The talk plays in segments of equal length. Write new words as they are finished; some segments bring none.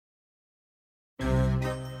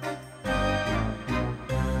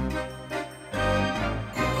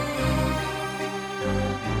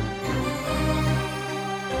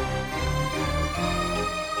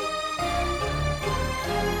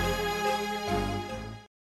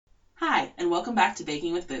welcome back to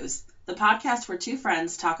Baking with Booze, the podcast where two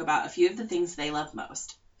friends talk about a few of the things they love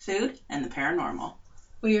most, food and the paranormal.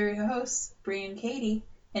 We are your hosts, Bree and Katie,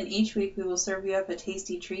 and each week we will serve you up a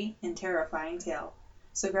tasty treat and terrifying tale.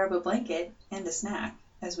 So grab a blanket and a snack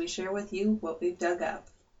as we share with you what we've dug up.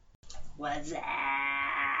 What's up?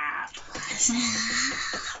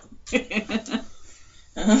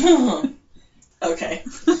 Okay.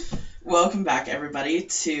 Welcome back, everybody,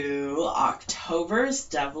 to October's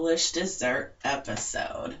Devilish Dessert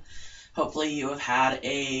episode. Hopefully you have had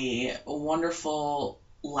a wonderful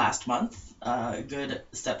last month, good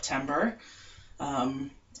September.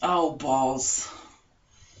 Oh, balls.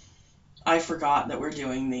 I forgot that we're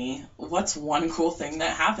doing what's one cool thing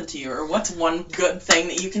that happened to you, or what's one good thing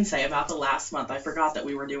that you can say about the last month. I forgot that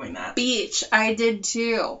we were doing that. Beach, I did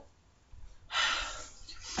too.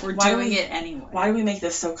 We're doing it anyway. Why do we make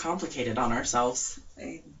this so complicated on ourselves?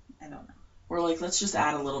 I don't know. We're like, let's just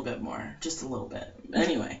add a little bit more. Just a little bit.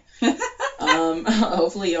 Anyway.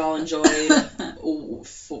 Hopefully you all enjoyed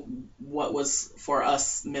what was for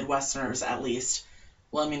us Midwesterners at least.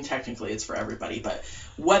 Well, I mean, technically it's for everybody, but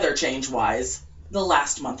weather change-wise, the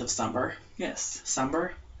last month of summer. Yes.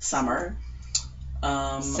 Summer. September.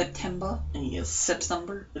 Yes.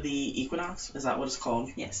 September. The equinox, is that what it's called?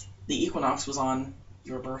 Yes. The equinox was on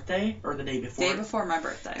your birthday, or the day before? Day before my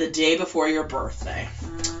birthday. The day before your birthday.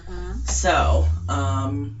 Mm-hmm. So,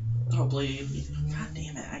 hopefully, god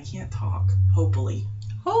damn it, I can't talk. Hopefully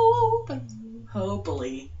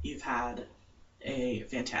you've had a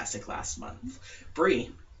fantastic last month. Bree,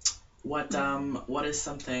 what is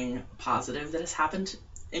something positive that has happened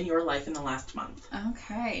in your life in the last month?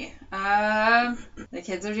 Okay. The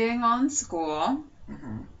kids are doing well in school.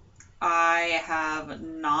 Mm-hmm. I have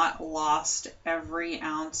not lost every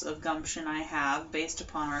ounce of gumption I have based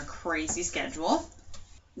upon our crazy schedule.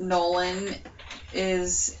 Nolan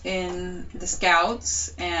is in the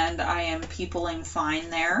Scouts, and I am peopling fine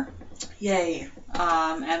there. Yay.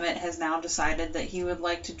 Emmett has now decided that he would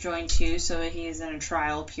like to join too, so he is in a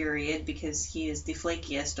trial period because he is the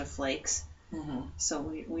flakiest of flakes. Mm-hmm. So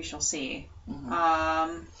we shall see.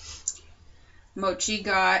 Mm-hmm. Mochi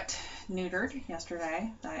got neutered yesterday.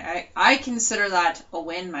 I consider that a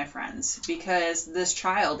win, my friends, because this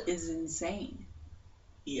child is insane.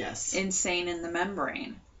 Yes. Insane in the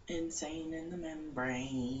membrane. Insane in the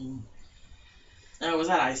membrane. Oh, was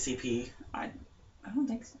that ICP? I don't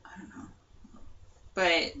think so. I don't know.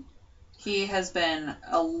 But he has been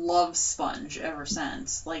a love sponge ever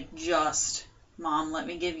since. Like, just, Mom, let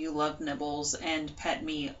me give you love nibbles and pet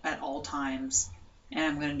me at all times. And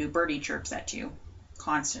I'm going to do birdie chirps at you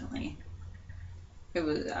constantly. It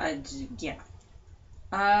was, yeah.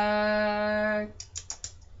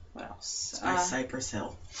 What else? Cypress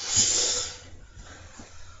Hill.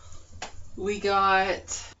 We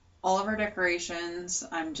got all of our decorations.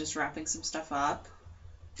 I'm just wrapping some stuff up.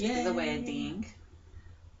 Yay. The wedding.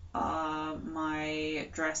 My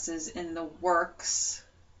dress is in the works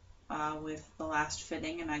with the last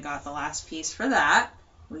fitting, and I got the last piece for that,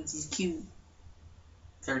 which is cute.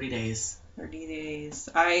 30 days. 30 days.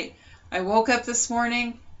 I woke up this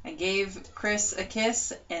morning, I gave Chris a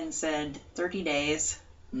kiss, and said 30 days.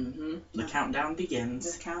 Mm-hmm. The countdown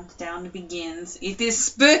begins. The countdown begins. It is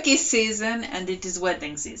spooky season, and it is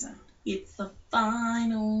wedding season. It's the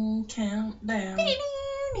final countdown.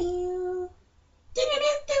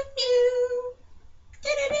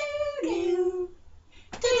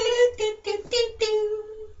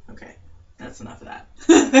 Okay, that's enough of that.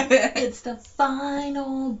 It's the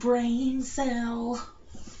final brain cell.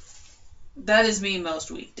 That is me most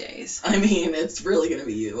weekdays. I mean, it's really going to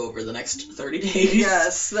be you over the next 30 days.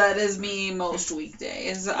 Yes, that is me most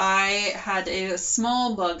weekdays. I had a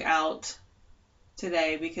small bug out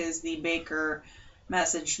today because the baker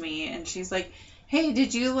messaged me, and she's like, hey,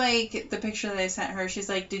 did you like the picture that I sent her? She's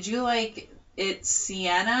like, did you like it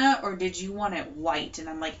sienna or did you want it white? And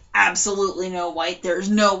I'm like, absolutely no white. There's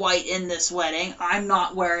no white in this wedding. I'm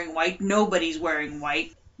not wearing white. Nobody's wearing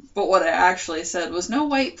white. But what I actually said was, no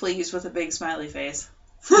white, please, with a big smiley face.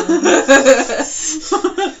 How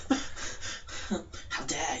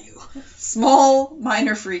dare you? Small,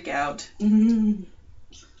 minor freak out. Mm-hmm.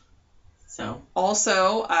 So.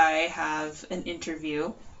 Also, I have an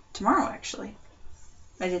interview tomorrow, actually.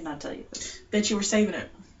 I did not tell you this. Bet you were saving it,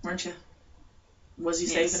 weren't you? Was you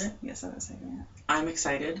saving it? Yes, I was saving it. I'm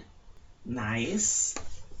excited. Nice.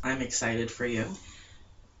 I'm excited for you.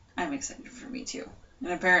 I'm excited for me, too.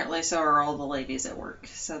 And apparently so are all the ladies at work,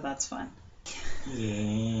 so that's fun.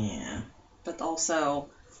 Yeah. But also,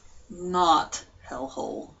 not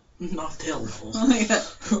hellhole. Not hellhole. Yeah.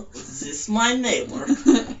 Is this my neighbor?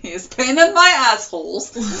 He's painted my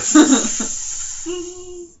assholes.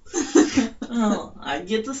 Oh, I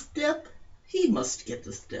get the step, he must get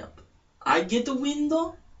the step. I get the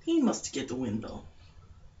window, he must get the window.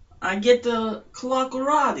 I get the clock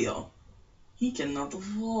radio, he cannot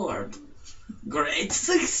afford. Great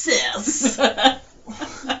success.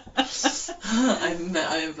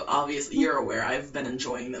 I've obviously, you're aware, I've been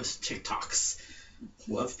enjoying those TikToks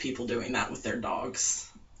of people doing that with their dogs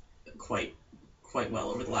quite well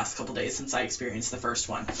over the last couple days since I experienced the first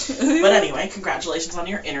one. But anyway, congratulations on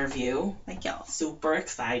your interview. Thank y'all. Super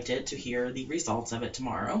excited to hear the results of it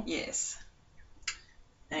tomorrow. Yes.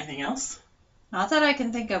 Anything else? Not that I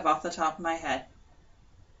can think of off the top of my head.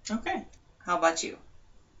 Okay. How about you?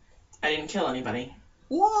 I didn't kill anybody.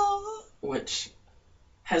 What? Which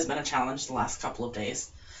has been a challenge the last couple of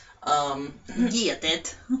days. Get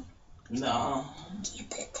it. No.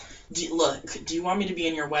 Get it. Do you want me to be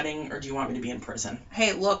in your wedding or do you want me to be in prison?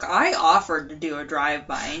 Hey, look, I offered to do a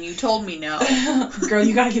drive-by and you told me no. Girl,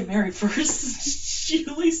 you gotta get married first. You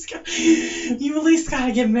at least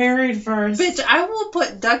gotta get married first. Bitch, I will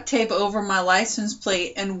put duct tape over my license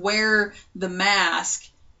plate and wear the mask.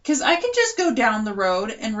 Because I can just go down the road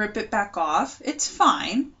and rip it back off. It's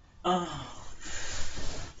fine. Oh.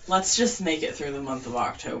 Let's just make it through the month of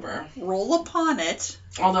October. Roll upon it.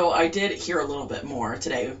 Although I did hear a little bit more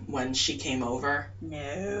today when she came over.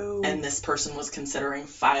 No. And this person was considering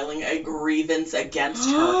filing a grievance against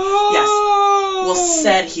her. Yes. Well,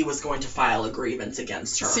 said he was going to file a grievance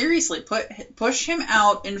against her. Seriously, push him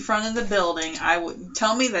out in front of the building.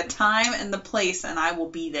 Tell me the time and the place and I will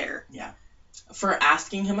be there. Yeah. For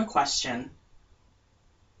asking him a question.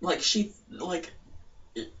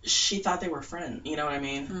 She thought they were friends. You know what I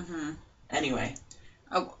mean? Mm-hmm. Anyway.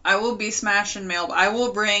 I will be smashing I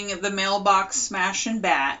will bring the mailbox smashing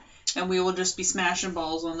bat, and we will just be smashing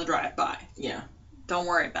balls on the drive-by. Yeah. Don't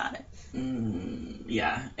worry about it.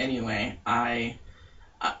 Yeah. Anyway, I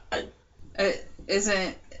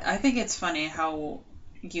think it's funny how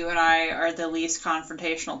you and I are the least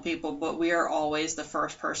confrontational people, but we are always the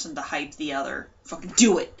first person to hype the other. Fucking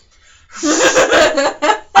do it.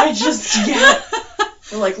 Yeah.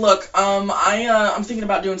 They're like, look, I'm thinking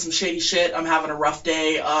about doing some shady shit. I'm having a rough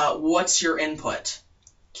day. What's your input?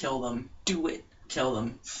 Kill them. Do it. Kill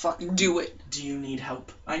them. Fucking do it. Do you need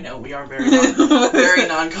help? I know, we are very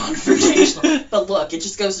non-confrontational. But look, it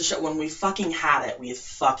just goes to show, when we fucking had it, we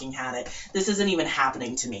fucking had it. This isn't even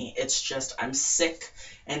happening to me. It's just, I'm sick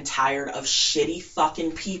and tired of shitty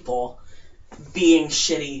fucking people being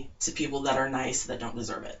shitty to people that are nice that don't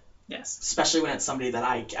deserve it. Yes. Especially when it's somebody that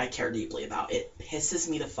I care deeply about. It pisses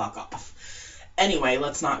me the fuck off. Anyway,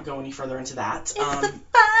 let's not go any further into that. It's the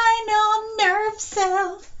final nerve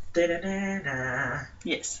cell. Da-da-da-da.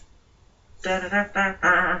 Yes.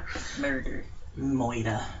 Da-da-da-da-da. Murder.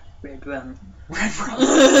 Moida. Red rum. Red rum.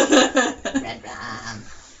 Red rum.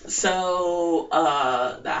 So,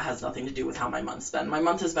 that has nothing to do with how my month's been. My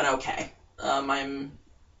month has been okay.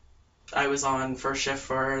 I was on first shift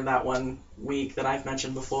for that 1 week that I've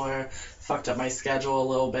mentioned before. Fucked up my schedule a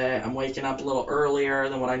little bit. I'm waking up a little earlier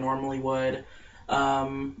than what I normally would.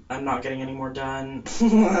 I'm not getting any more done.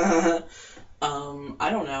 I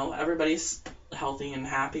don't know. Everybody's healthy and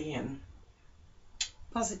happy and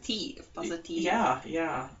positive.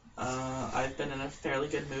 Yeah. I've been in a fairly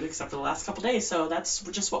good mood except for the last couple days, so that's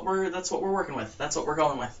what we're working with. That's what we're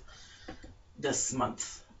going with this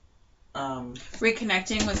month.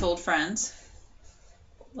 Reconnecting with old friends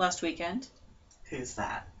last weekend. Who's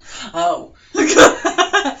that? Oh.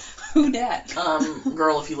 Who dat?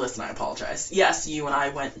 Girl, if you listen, I apologize. Yes, you and I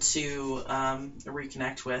went to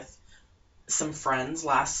reconnect with some friends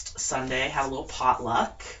last Sunday. Had a little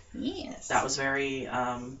potluck. Yes. That was very,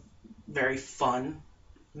 very fun.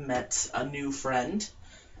 Met a new friend.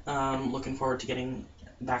 Looking forward to getting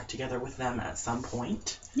back together with them at some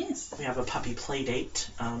point. Yes. We have a puppy play date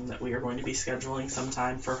that we are going to be scheduling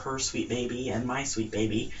sometime for her sweet baby and my sweet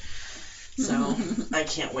baby. So I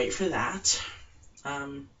can't wait for that.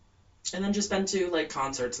 And then just been to like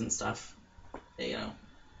concerts and stuff. You know,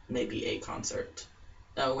 maybe a concert.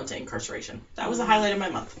 Oh, went to Incarceration. That was the highlight of my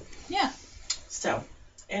month. Yeah. So,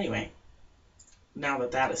 anyway, now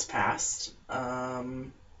that is passed,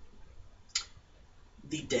 the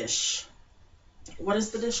dish. What is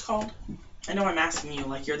the dish called? I know I'm asking you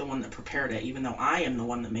like you're the one that prepared it, even though I am the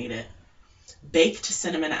one that made it. Baked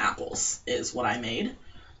cinnamon apples is what I made.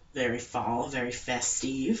 Very fall, very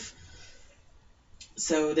festive.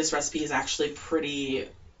 So this recipe is actually pretty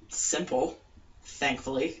simple,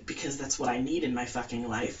 thankfully, because that's what I need in my fucking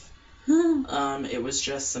life. It was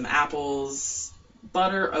just some apples,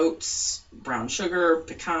 butter, oats, brown sugar,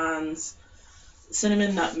 pecans,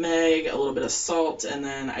 cinnamon, nutmeg, a little bit of salt, and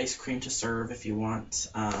then ice cream to serve if you want.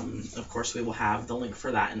 Of course, we will have the link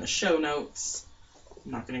for that in the show notes.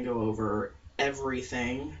 I'm not going to go over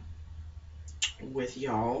everything with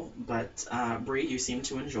y'all, but Brie, you seem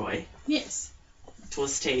to enjoy. Yes. It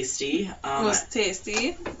was tasty. It was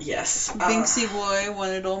tasty. Yes. Binksy boy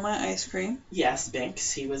wanted all my ice cream. Yes,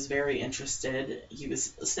 Binks. He was very interested. He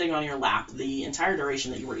was sitting on your lap the entire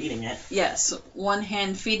duration that you were eating it. Yes. One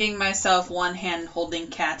hand feeding myself, one hand holding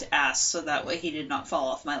cat ass, so that way he did not fall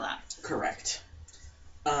off my lap. Correct.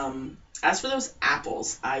 As for those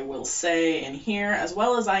apples, I will say in here, as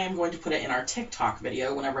well as I am going to put it in our TikTok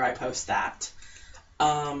video whenever I post that,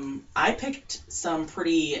 I picked some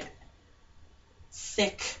pretty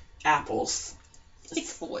thick apples. Thick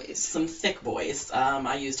boys. Some thick boys.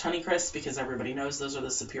 I used Honeycrisp because everybody knows those are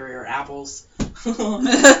the superior apples.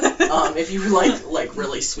 If you like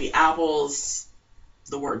really sweet apples,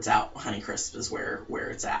 the word's out. Honeycrisp is where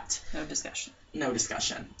it's at. No discussion. No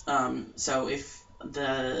discussion. So if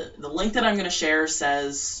the link that I'm going to share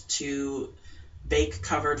says to bake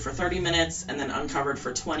covered for 30 minutes and then uncovered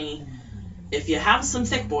for 20. If you have some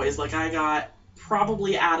thick boys like I got,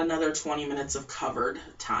 probably add another 20 minutes of covered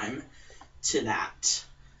time to that,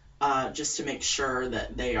 just to make sure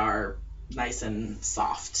that they are nice and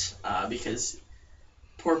soft, because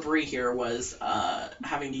poor Brie here was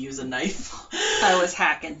having to use a knife. I was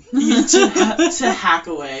hacking. to hack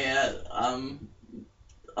away at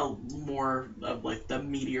a more of like the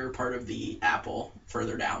meatier part of the apple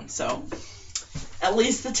further down. So at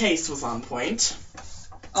least the taste was on point.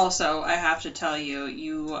 Also, I have to tell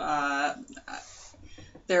you,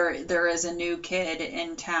 there is a new kid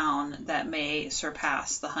in town that may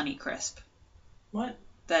surpass the Honeycrisp. What?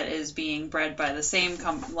 That is being bred by the same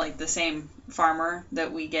the same farmer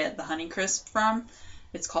that we get the Honeycrisp from.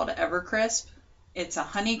 It's called Evercrisp. It's a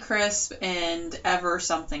Honeycrisp and Ever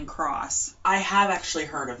something cross. I have actually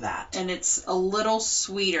heard of that. And it's a little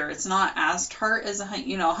sweeter. It's not as tart as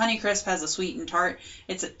Honeycrisp has a sweet and tart.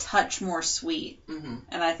 It's a touch more sweet. Mm-hmm.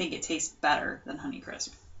 And I think it tastes better than Honeycrisp.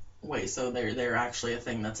 Wait, so they're actually a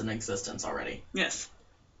thing that's in existence already? Yes.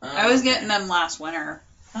 I was getting them last winter.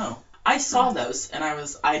 Oh. I saw those, and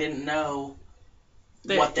I didn't know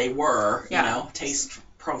what they were, taste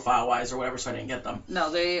profile-wise or whatever, so I didn't get them.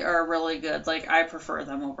 No, they are really good. Like, I prefer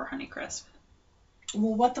them over Honeycrisp.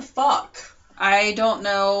 Well, what the fuck? I don't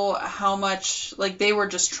know how much, they were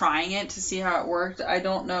just trying it to see how it worked. I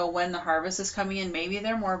don't know when the harvest is coming in. Maybe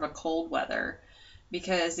they're more of a cold weather,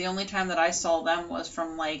 because the only time that I saw them was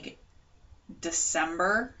from,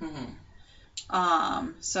 December.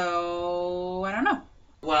 Mm-hmm. So, I don't know.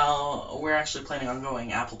 Well, we're actually planning on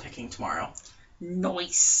going apple picking tomorrow.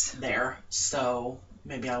 Nice. There, so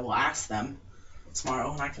maybe I will ask them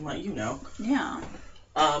tomorrow and I can let you know. Yeah.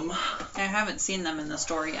 I haven't seen them in the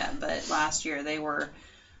store yet, but last year they were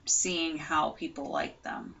seeing how people like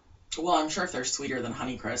them. Well, I'm sure if they're sweeter than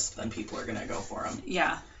Honeycrisp, then people are going to go for them.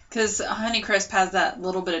 Yeah, because Honeycrisp has that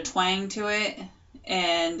little bit of twang to it,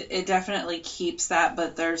 and it definitely keeps that,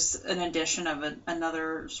 but there's an addition of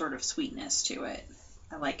another sort of sweetness to it.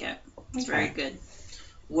 I like it. It's very good.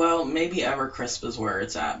 Well, maybe Evercrisp is where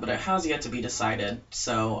it's at, but it has yet to be decided,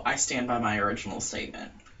 so I stand by my original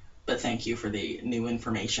statement. But thank you for the new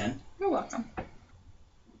information. You're welcome.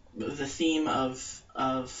 The theme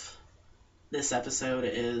of this episode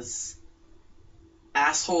is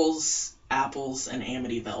assholes, apples, and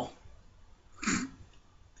Amityville.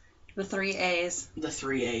 The 3 A's. The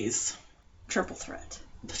 3 A's. Triple threat.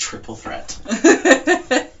 The triple threat.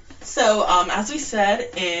 So, as we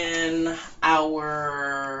said in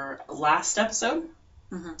our last episode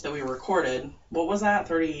that we recorded, what was that,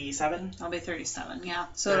 37? I'll be 37, yeah.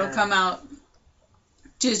 So it'll come out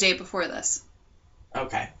Tuesday before this.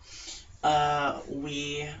 Okay.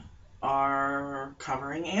 We are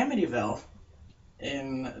covering Amityville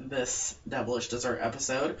in this Devilish Dessert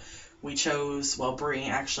episode. We chose, Brie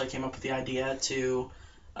actually came up with the idea to,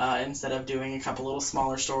 instead of doing a couple little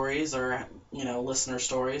smaller stories or, listener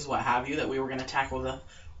stories, what have you, that we were going to tackle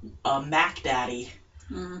a Mac Daddy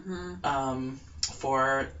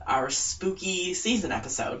for our spooky season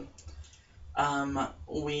episode.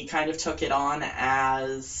 We kind of took it on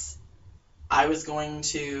as I was going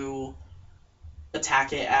to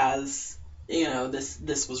attack it as,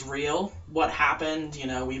 this was real. What happened,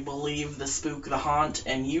 we believe the spook, the haunt,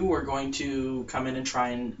 and you were going to come in and try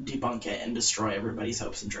and debunk it and destroy everybody's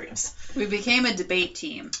hopes and dreams. We became a debate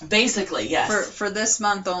team. Basically, yes. For this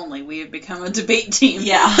month only, we have become a debate team.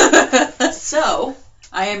 Yeah. So,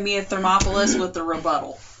 I am Mia Thermopolis with the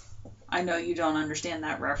rebuttal. I know you don't understand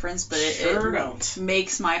that reference, but Sure don't.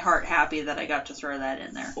 makes my heart happy that I got to throw that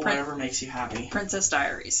in there. Whatever makes you happy. Princess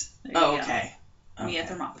Diaries. There you Oh, go. okay. Mia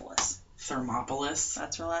Thermopolis. Thermopolis.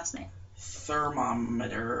 That's her last name.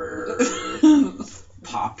 Thermometer.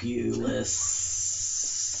 Populous.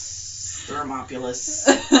 Thermopolis.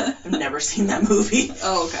 I've never seen that movie.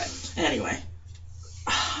 Oh, okay. Anyway.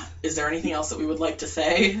 Is there anything else that we would like to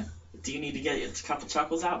say? Do you need to get a couple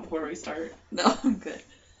chuckles out before we start? No, I'm good.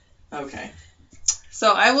 Okay.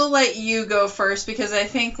 So I will let you go first because I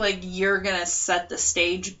think like you're gonna set the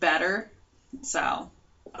stage better. So.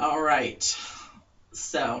 All right.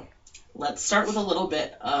 So let's start with a little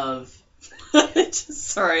bit of.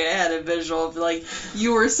 Sorry, I had a visual of like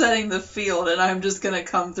you were setting the field, and I'm just gonna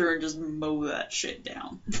come through and just mow that shit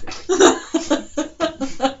down.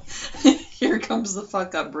 Here comes the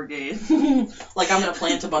fuck up brigade. Like I'm gonna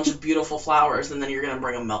plant a bunch of beautiful flowers, and then you're gonna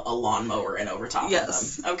bring a lawnmower in over top of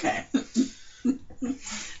them. Okay.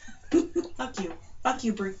 Fuck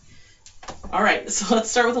you, Brie. All right, so let's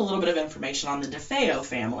start with a little bit of information on the DeFeo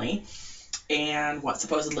family and what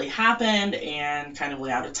supposedly happened, and kind of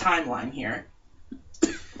lay out a timeline here.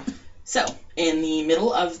 So, in the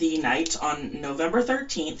middle of the night on November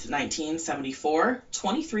 13th, 1974,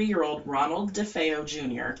 23-year-old Ronald DeFeo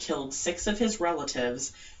Jr. killed 6 of his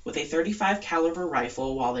relatives with a .35 caliber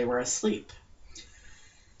rifle while they were asleep.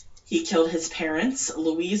 He killed his parents,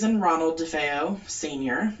 Louise and Ronald DeFeo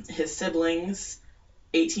Sr., his siblings,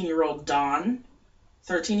 18-year-old Don,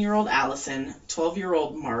 13-year-old Allison,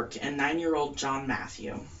 12-year-old Mark, and 9-year-old John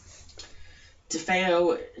Matthew.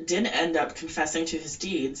 DeFeo did end up confessing to his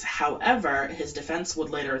deeds. However, his defense would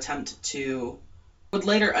later attempt to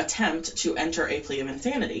enter a plea of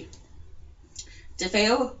insanity.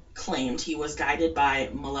 DeFeo claimed he was guided by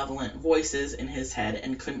malevolent voices in his head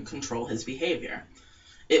and couldn't control his behavior.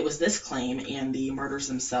 It was this claim and the murders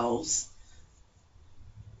themselves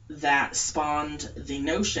that spawned the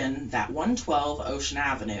notion that 112 Ocean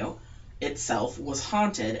Avenue itself was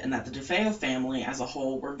haunted, and that the DeFeo family as a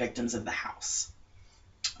whole were victims of the house.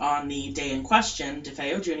 On the day in question,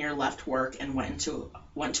 DeFeo Jr. left work and went to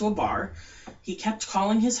a bar. He kept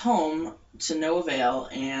calling his home to no avail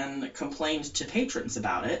and complained to patrons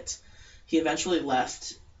about it. He eventually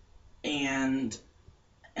left and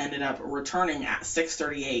ended up returning at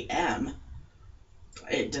 6:30 a.m.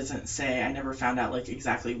 It doesn't say. I never found out like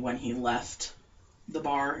exactly when he left the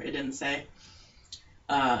bar. It didn't say.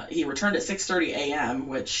 He returned at 6:30 a.m.,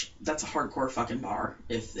 which that's a hardcore fucking bar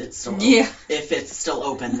if it's still open. Yeah. If it's still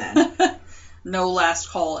open then. No last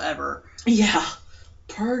call ever. Yeah.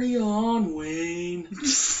 Party on, Wayne.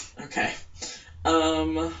 Okay.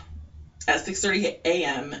 At 6:30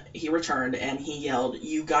 a.m., he returned and he yelled,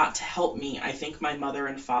 "You got to help me. I think my mother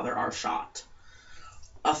and father are shot."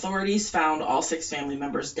 Authorities found all 6 family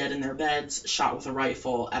members dead in their beds, shot with a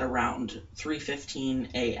rifle at around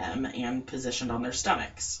 3:15 a.m. and positioned on their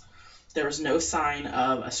stomachs. There was no sign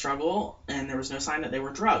of a struggle, and there was no sign that they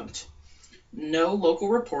were drugged. No local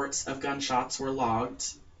reports of gunshots were logged,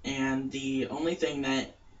 and the only thing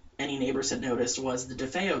that any neighbors had noticed was the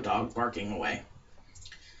DeFeo dog barking away.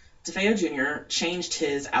 DeFeo Jr. changed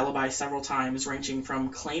his alibi several times, ranging from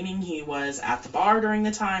claiming he was at the bar during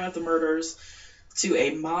the time of the murders to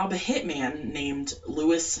a mob hitman named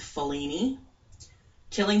Louis Fellini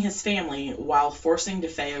killing his family while forcing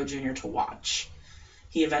DeFeo Jr. to watch.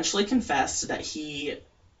 He eventually confessed that he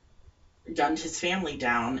gunned his family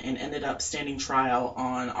down and ended up standing trial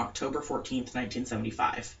on October 14th,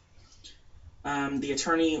 1975. The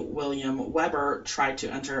attorney, William Weber, tried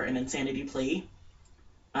to enter an insanity plea,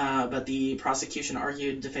 but the prosecution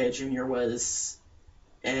argued DeFeo Jr. was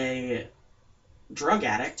a drug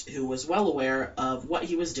addict who was well aware of what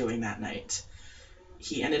he was doing that night.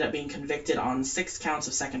 He ended up being convicted on 6 counts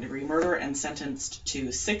of second-degree murder and sentenced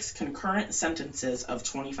to 6 concurrent sentences of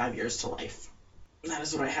 25 years to life. That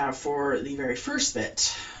is what I have for the very first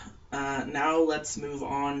bit. Now let's move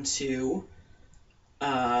on to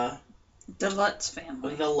the Lutz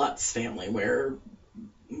family. The Lutz family, where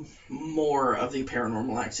more of the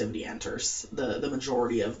paranormal activity enters. The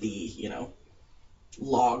majority of the,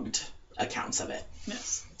 logged accounts of it.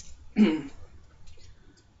 Yes.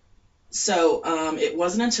 So, it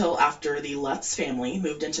wasn't until after the Lutz family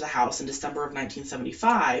moved into the house in December of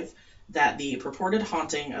 1975 that the purported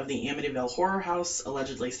haunting of the Amityville Horror House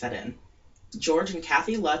allegedly set in. George and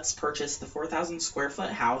Kathy Lutz purchased the 4,000 square foot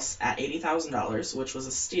house at $80,000, which was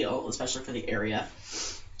a steal, especially for the area.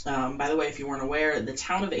 By the way, if you weren't aware, the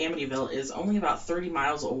town of Amityville is only about 30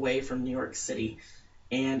 miles away from New York City,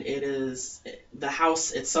 and the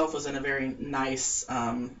house itself was in a very nice,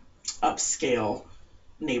 upscale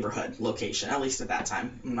neighborhood location, at least at that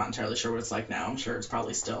time. I'm not entirely sure what it's like now. I'm sure it's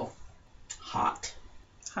probably still hot.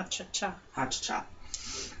 Hot cha-cha. Hot cha-cha.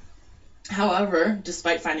 However,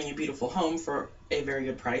 despite finding a beautiful home for a very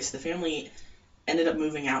good price, the family ended up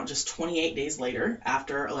moving out just 28 days later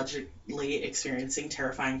after allegedly experiencing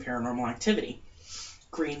terrifying paranormal activity.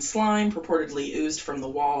 Green slime purportedly oozed from the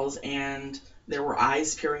walls, and there were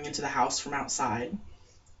eyes peering into the house from outside.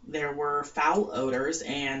 There were foul odors,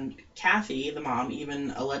 and Kathy, the mom,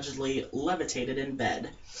 even allegedly levitated in bed.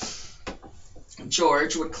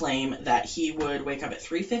 George would claim that he would wake up at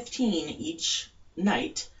 3:15 each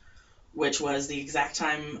night, which was the exact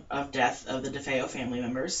time of death of the DeFeo family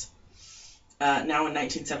members. Now in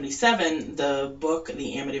 1977, the book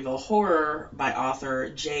The Amityville Horror by author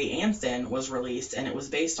Jay Anson was released, and it was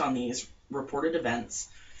based on these reported events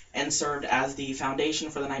and served as the foundation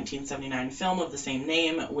for the 1979 film of the same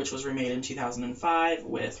name, which was remade in 2005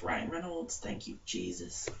 with Ryan Reynolds. Thank you,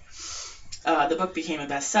 Jesus. The book became a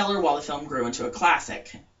bestseller while the film grew into a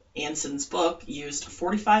classic. Anson's book used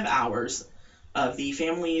 45 hours of the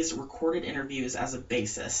family's recorded interviews as a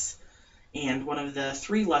basis. And one of the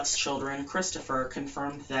 3 Lutz children, Christopher,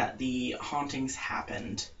 confirmed that the hauntings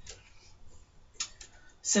happened.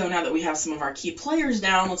 So now that we have some of our key players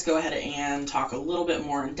down, let's go ahead and talk a little bit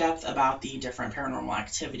more in depth about the different paranormal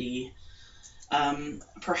activity.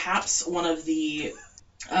 Perhaps one of the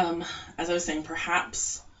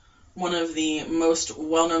most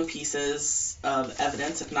well-known pieces of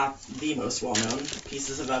evidence, if not the most well-known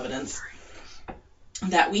pieces of evidence,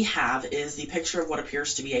 that we have is the picture of what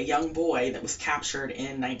appears to be a young boy that was captured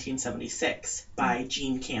in 1976 by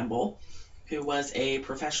Gene Campbell, who was a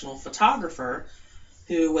professional photographer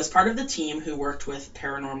who was part of the team who worked with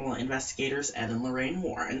paranormal investigators Ed and Lorraine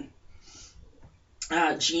Warren.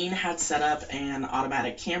 Gene had set up an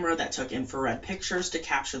automatic camera that took infrared pictures to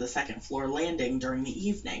capture the second-floor landing during the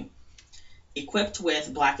evening. Equipped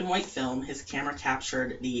with black and white film, his camera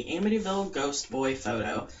captured the Amityville ghost boy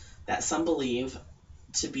photo that some believe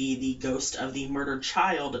to be the ghost of the murdered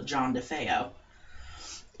child, John DeFeo.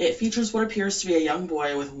 It features what appears to be a young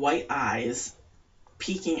boy with white eyes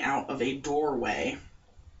peeking out of a doorway.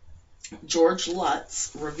 George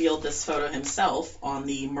Lutz revealed this photo himself on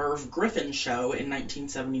the Merv Griffin show in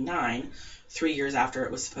 1979, 3 years after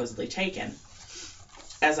it was supposedly taken.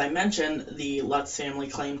 As I mentioned, the Lutz family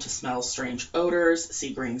claimed to smell strange odors,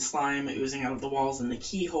 see green slime oozing out of the walls and the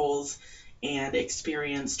keyholes, and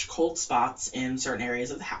experienced cold spots in certain areas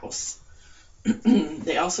of the house.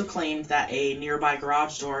 They also claimed that a nearby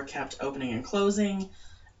garage door kept opening and closing,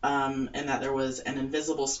 and that there was an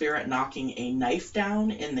invisible spirit knocking a knife down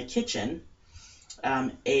in the kitchen.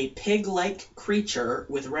 A pig-like creature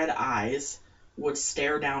with red eyes would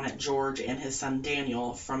stare down at George and his son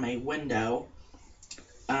Daniel from a window,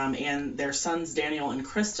 and their sons Daniel and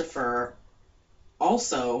Christopher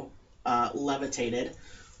also levitated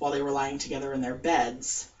while they were lying together in their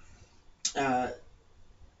beds,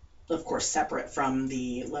 of course separate from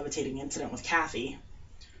the levitating incident with Kathy.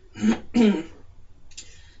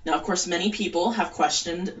 Now, of course, many people have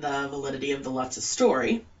questioned the validity of the Lutz's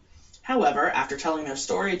story. However, after telling their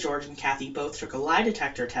story, George and Kathy both took a lie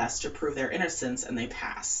detector test to prove their innocence, and they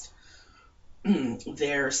passed.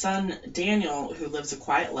 Their son, Daniel, who lives a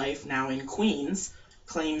quiet life now in Queens,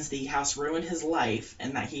 claims the house ruined his life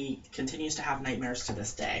and that he continues to have nightmares to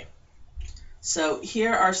this day. So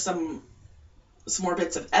here are some more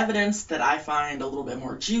bits of evidence that I find a little bit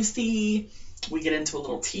more juicy. We get into a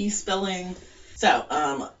little tea spilling.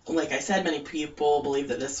 So, like I said, many people believe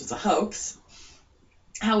that this was a hoax.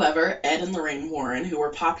 However, Ed and Lorraine Warren, who were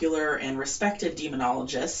popular and respected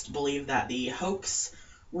demonologists, believe that the hoax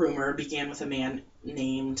rumor began with a man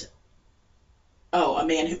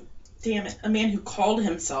who called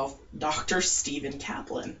himself Dr. Stephen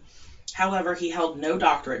Kaplan. However, he held no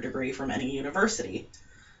doctorate degree from any university.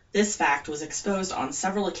 This fact was exposed on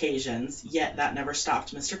several occasions, yet that never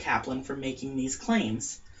stopped Mr. Kaplan from making these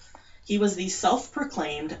claims. He was the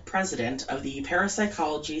self-proclaimed president of the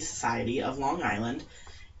Parapsychology Society of Long Island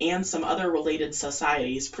and some other related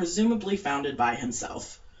societies, presumably founded by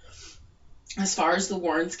himself. As far as the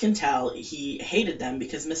Warrens can tell, he hated them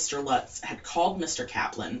because Mr. Lutz had called Mr.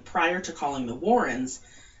 Kaplan prior to calling the Warrens,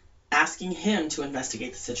 asking him to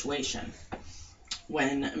investigate the situation.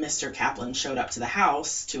 When Mr. Kaplan showed up to the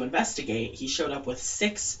house to investigate, he showed up with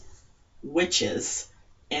 6 witches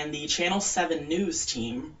and the Channel 7 news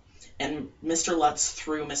team, and Mr. Lutz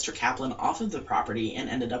threw Mr. Kaplan off of the property and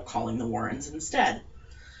ended up calling the Warrens instead.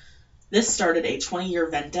 This started a 20-year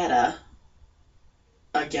vendetta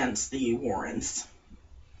against the Warrens.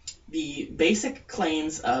 The basic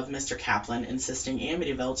claims of Mr. Kaplan insisting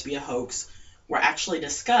Amityville to be a hoax were actually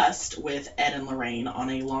discussed with Ed and Lorraine on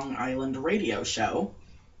a Long Island radio show.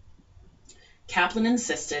 Kaplan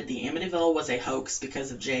insisted the Amityville was a hoax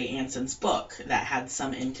because of Jay Anson's book that had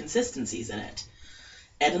some inconsistencies in it.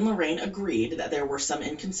 Ed and Lorraine agreed that there were some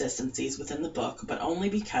inconsistencies within the book, but only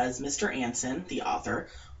because Mr. Anson, the author,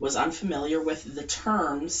 was unfamiliar with the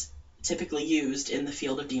terms typically used in the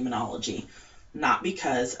field of demonology, not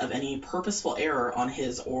because of any purposeful error on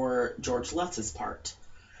his or George Lutz's part.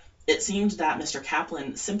 It seemed that Mr.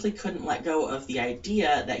 Kaplan simply couldn't let go of the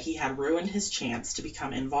idea that he had ruined his chance to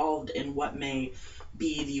become involved in what may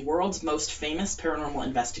be the world's most famous paranormal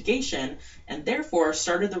investigation, and therefore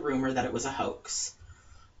started the rumor that it was a hoax.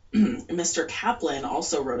 Mr. Kaplan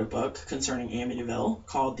also wrote a book concerning Amityville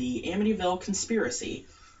called The Amityville Conspiracy,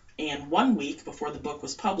 and 1 week before the book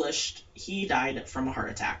was published, he died from a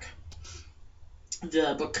heart attack.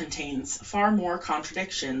 The book contains far more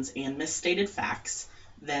contradictions and misstated facts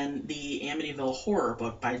than the Amityville horror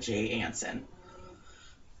book by Jay Anson.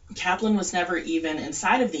 Kaplan was never even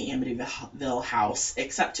inside of the Amityville house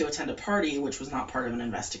except to attend a party which was not part of an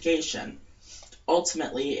investigation.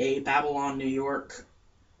 Ultimately, a Babylon, New York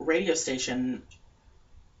radio station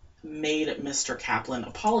made Mr. Kaplan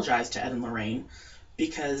apologize to Ed and Lorraine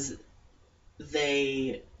because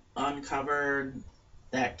they uncovered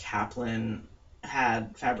that Kaplan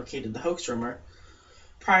had fabricated the hoax rumor.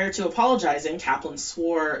 Prior to apologizing, Kaplan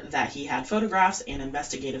swore that he had photographs and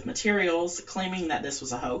investigative materials claiming that this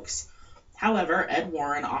was a hoax. However, Ed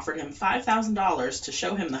Warren offered him $5,000 to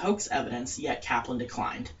show him the hoax evidence, yet Kaplan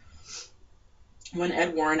declined. When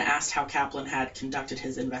Ed Warren asked how Kaplan had conducted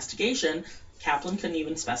his investigation, Kaplan couldn't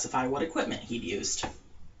even specify what equipment he'd used.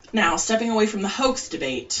 Now, stepping away from the hoax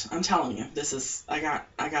debate, I'm telling you, I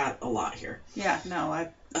got a lot here. Yeah, no,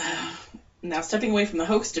 Now, stepping away from the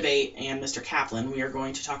hoax debate and Mr. Kaplan, we are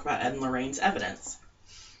going to talk about Ed and Lorraine's evidence.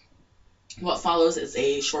 What follows is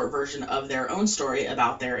a short version of their own story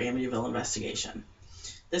about their Amityville investigation.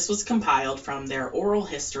 This was compiled from their oral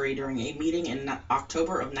history during a meeting in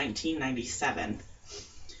October of 1997.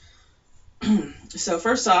 So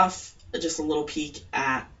first off, just a little peek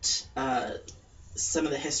at some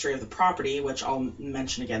of the history of the property, which I'll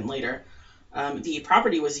mention again later. The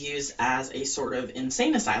property was used as a sort of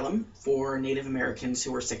insane asylum for Native Americans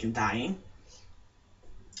who were sick and dying.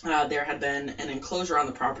 There had been an enclosure on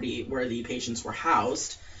the property where the patients were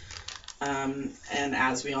housed. And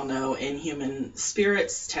as we all know, inhuman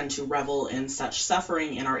spirits tend to revel in such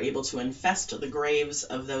suffering and are able to infest the graves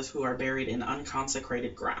of those who are buried in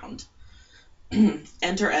unconsecrated ground.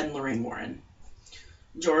 Enter Ed and Lorraine Warren.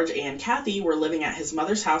 George and Kathy were living at his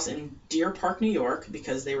mother's house in Deer Park, New York,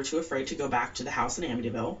 because they were too afraid to go back to the house in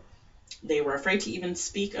Amityville. They were afraid to even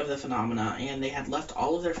speak of the phenomena, and they had left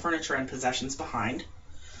all of their furniture and possessions behind.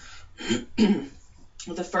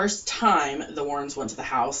 The first time the Warrens went to the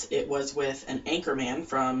house, it was with an anchorman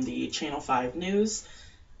from the Channel 5 News,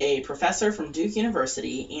 a professor from Duke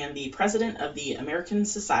University, and the president of the American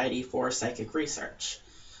Society for Psychic Research.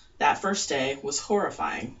 That first day was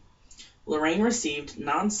horrifying. Lorraine received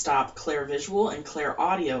non-stop clairvisual and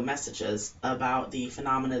clairaudio messages about the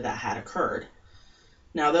phenomena that had occurred.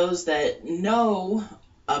 Now, those that know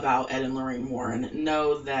about Ed and Lorraine Warren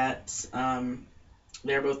know that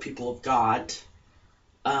they're both people of God,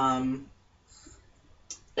 but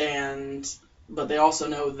they also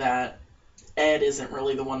know that Ed isn't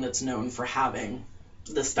really the one that's known for having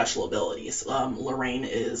the special abilities. Lorraine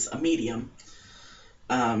is a medium.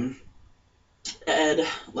 Ed,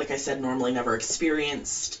 like I said, normally never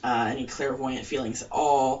experienced any clairvoyant feelings at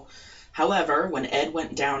all. However, when Ed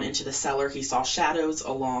went down into the cellar, he saw shadows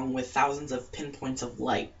along with thousands of pinpoints of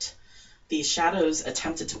light. These shadows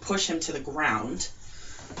attempted to push him to the ground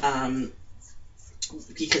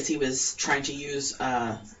because he was trying to use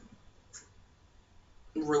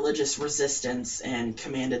religious resistance and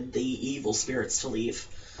commanded the evil spirits to leave.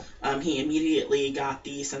 He immediately got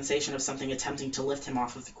the sensation of something attempting to lift him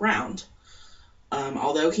off of the ground.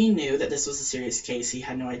 Although he knew that this was a serious case, he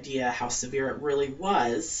had no idea how severe it really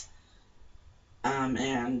was,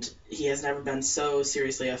 and he has never been so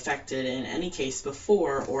seriously affected in any case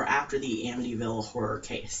before or after the Amityville horror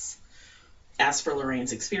case. As for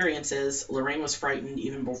Lorraine's experiences, Lorraine was frightened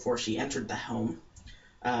even before she entered the home.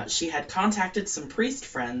 She had contacted some priest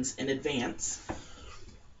friends in advance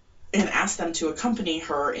and asked them to accompany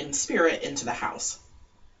her in spirit into the house.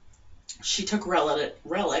 She took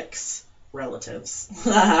relatives.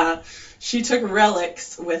 She took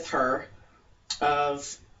relics with her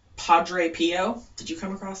of Padre Pio. Did you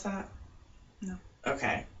come across that? No.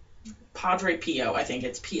 Okay. Padre Pio, I think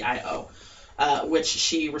it's P-I-O, which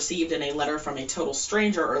she received in a letter from a total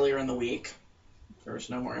stranger earlier in the week. There was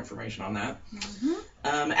no more information on that.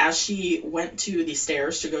 Mm-hmm. As she went to the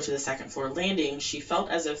stairs to go to the second floor landing, she felt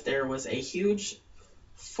as if there was a huge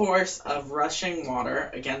force of rushing water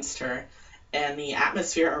against her, and the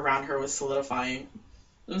atmosphere around her was solidifying.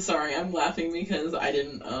 I'm sorry, I'm laughing because I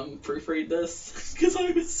didn't proofread this because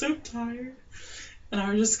I was so tired. And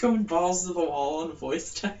I was just going balls to the wall on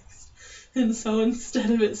voice text. And so instead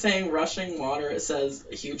of it saying rushing water, it says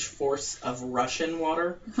a huge force of Russian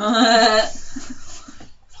water.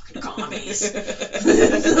 Fucking commies.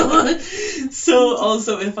 So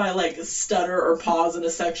also if I like stutter or pause in a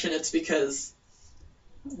section, it's because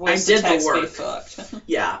I did the work.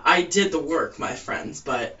 Yeah, I did the work, my friends,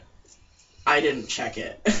 but I didn't check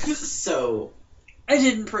it. So I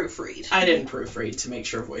didn't proofread. I didn't proofread to make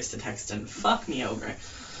sure voice to text didn't fuck me over.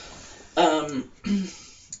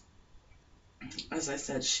 As I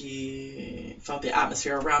said, she felt the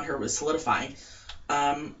atmosphere around her was solidifying.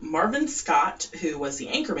 Marvin Scott, who was the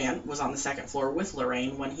anchorman, was on the second floor with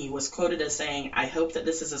Lorraine when he was quoted as saying, "I hope that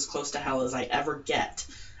this is as close to hell as I ever get,"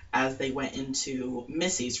 as they went into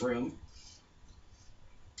Missy's room.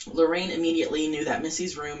 Lorraine immediately knew that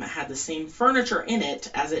Missy's room had the same furniture in it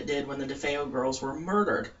as it did when the DeFeo girls were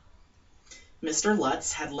murdered. Mr.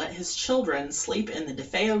 Lutz had let his children sleep in the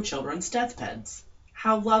DeFeo children's deathbeds.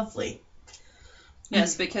 How lovely.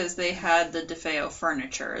 Yes, because they had the DeFeo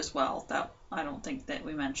furniture as well. That I don't think that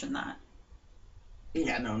we mentioned that.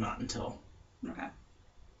 Yeah, no, not until. Okay.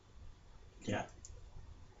 Yeah.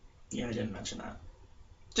 Yeah, I didn't mention that.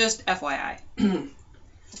 Just FYI.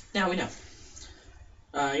 Now we know.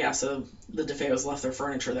 Yeah, so the DeFeos left their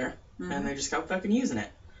furniture there, and they just got fucking using it.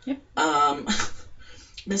 Yep.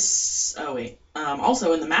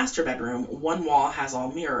 Also in the master bedroom, one wall has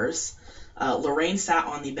all mirrors. Lorraine sat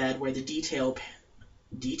on the bed where the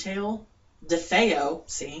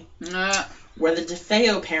where the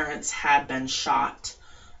DeFeo parents had been shot.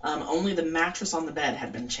 Only the mattress on the bed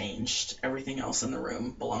had been changed. Everything else in the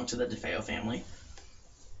room belonged to the DeFeo family.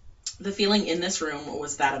 The feeling in this room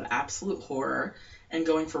was that of absolute horror, and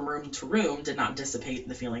going from room to room did not dissipate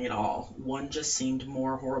the feeling at all. One just seemed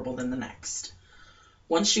more horrible than the next.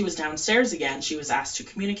 Once she was downstairs again, she was asked to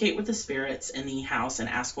communicate with the spirits in the house and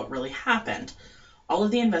ask what really happened. All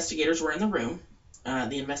of the investigators were in the room.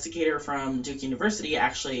 The investigator from Duke University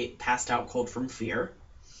actually passed out cold from fear.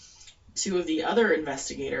 2 of the other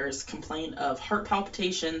investigators complained of heart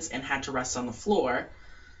palpitations and had to rest on the floor.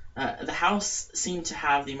 The house seemed to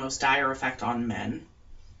have the most dire effect on men.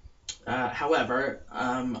 However,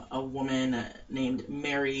 a woman named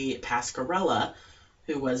Mary Pascarella,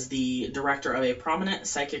 who was the director of a prominent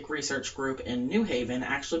psychic research group in New Haven,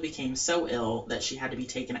 actually became so ill that she had to be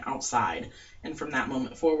taken outside, and from that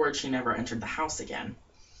moment forward, she never entered the house again.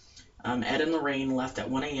 Ed and Lorraine left at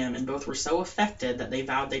 1 a.m., and both were so affected that they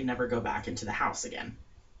vowed they'd never go back into the house again.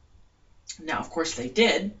 Now, of course, they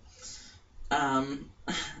did, and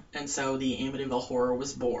so the Amityville Horror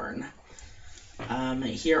was born.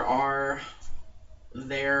 Here are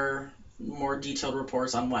their more detailed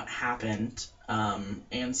reports on what happened,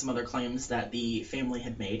 and some other claims that the family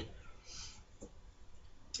had made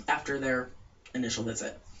after their initial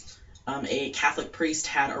visit. A Catholic priest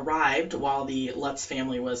had arrived while the Lutz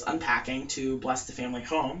family was unpacking to bless the family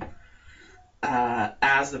home.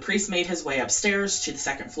 As the priest made his way upstairs to the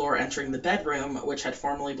second floor, entering the bedroom, which had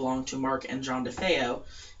formerly belonged to Mark and John DeFeo,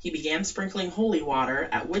 he began sprinkling holy water,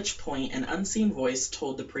 at which point an unseen voice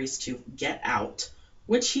told the priest to get out,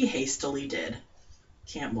 which he hastily did.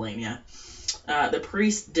 Can't blame ya. The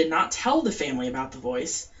priest did not tell the family about the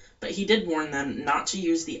voice, but he did warn them not to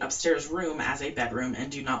use the upstairs room as a bedroom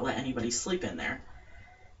and do not let anybody sleep in there.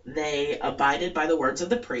 They abided by the words of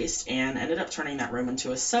the priest and ended up turning that room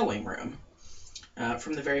into a sewing room.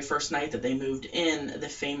 From the very first night that they moved in, the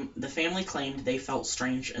family claimed they felt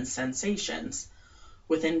strange sensations.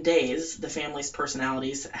 Within days, the family's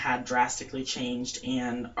personalities had drastically changed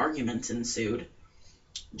and arguments ensued.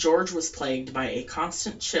 George was plagued by a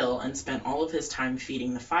constant chill and spent all of his time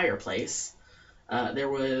feeding the fireplace. There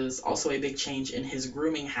was also a big change in his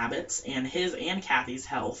grooming habits, and his and Kathy's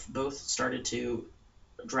health both started to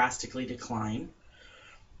drastically decline.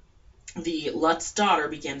 The Lutz daughter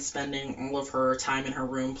began spending all of her time in her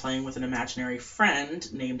room playing with an imaginary friend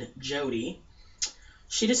named Jody.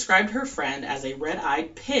 She described her friend as a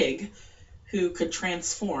red-eyed pig who could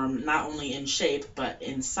transform not only in shape but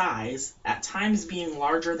in size, at times being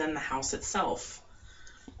larger than the house itself.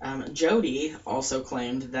 Jody also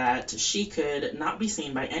claimed that she could not be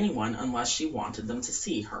seen by anyone unless she wanted them to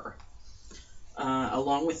see her.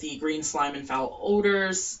 Along with the green slime and foul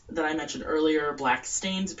odors that I mentioned earlier, black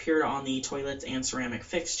stains appeared on the toilets and ceramic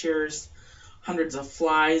fixtures. Hundreds of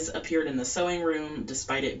flies appeared in the sewing room,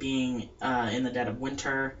 despite it being in the dead of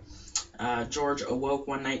winter. George awoke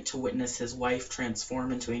one night to witness his wife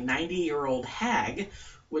transform into a 90-year-old hag,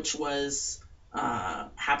 which was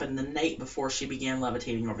happened the night before she began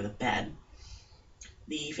levitating over the bed.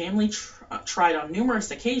 The family tried on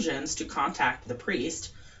numerous occasions to contact the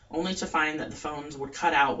priest, only to find that the phones would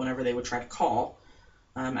cut out whenever they would try to call.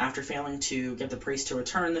 After failing to get the priest to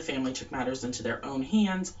return, the family took matters into their own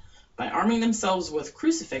hands by arming themselves with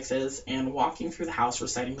crucifixes and walking through the house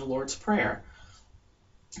reciting the Lord's Prayer.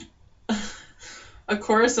 A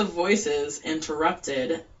chorus of voices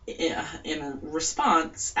interrupted in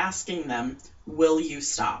response, asking them, "Will you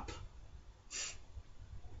stop?"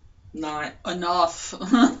 Not enough.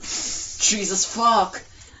 Jesus fuck.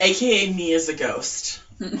 AKA me as a ghost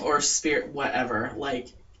or spirit, whatever. Like,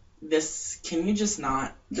 this, can you just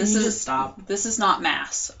not? Just stop? This is not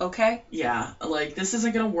mass, okay? Yeah, like, this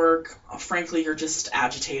isn't gonna work. Frankly, you're just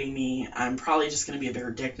agitating me. I'm probably just gonna be a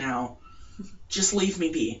bigger dick now. Just leave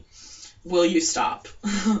me be. Will you stop?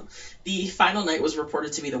 The final night was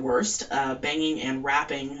reported to be the worst. Banging and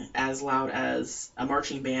rapping as loud as a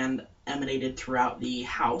marching band emanated throughout the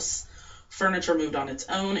house. Furniture moved on its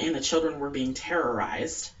own, and the children were being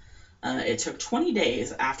terrorized. It took 20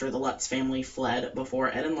 days after the Lutz family fled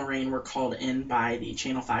before Ed and Lorraine were called in by the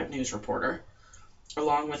Channel 5 news reporter.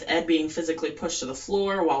 Along with Ed being physically pushed to the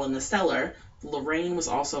floor while in the cellar, Lorraine was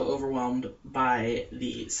also overwhelmed by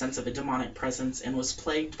the sense of a demonic presence and was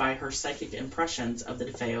plagued by her psychic impressions of the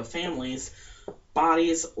DeFeo family's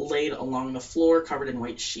bodies laid along the floor covered in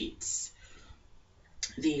white sheets.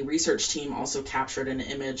 The research team also captured an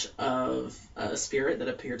image of a spirit that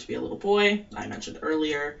appeared to be a little boy, I mentioned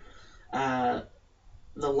earlier. The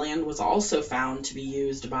land was also found to be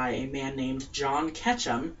used by a man named John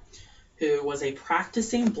Ketchum, who was a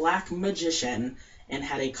practicing black magician and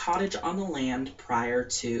had a cottage on the land prior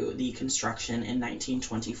to the construction in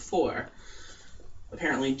 1924.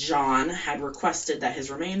 Apparently, John had requested that his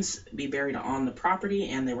remains be buried on the property,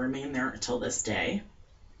 and they remain there until this day.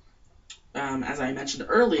 As I mentioned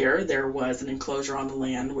earlier, there was an enclosure on the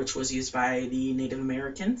land which was used by the Native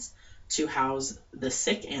Americans to house the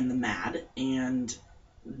sick and the mad, and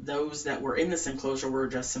those that were in this enclosure were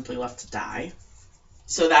just simply left to die.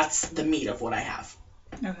 So that's the meat of what I have.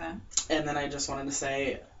 Okay. And then I just wanted to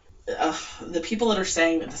say, the people that are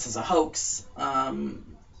saying that this is a hoax, and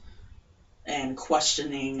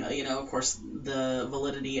questioning, of course, the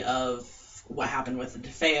validity of what happened with the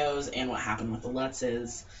DeFeos and what happened with the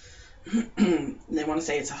Lutzes, they want to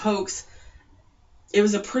say it's a hoax. It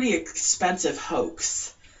was a pretty expensive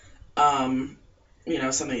hoax.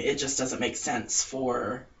 Something, it just doesn't make sense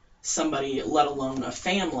for somebody, let alone a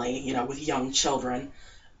family, with young children,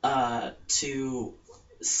 to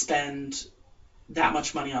spend that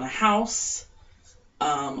much money on a house,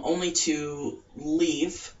 only to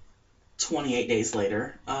leave 28 days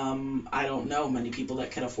later. I don't know many people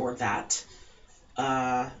that could afford that.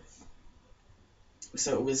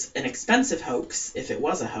 So it was an expensive hoax, if it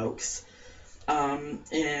was a hoax.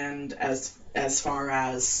 And as far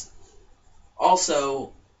as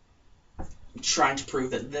also trying to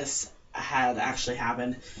prove that this had actually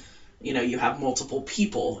happened, you have multiple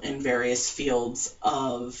people in various fields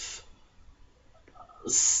of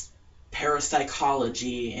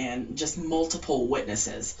parapsychology and just multiple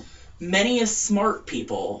witnesses. Many smart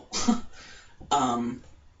people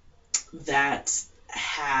that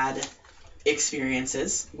had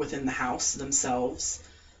experiences within the house themselves.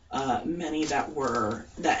 Many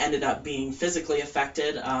that ended up being physically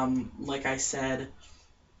affected. Like I said,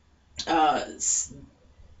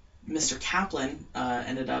 Mr. Kaplan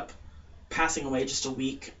ended up passing away just a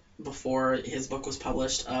week before his book was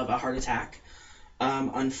published of a heart attack.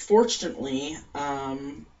 Unfortunately,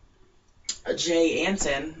 Jay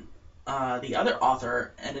Anson, the other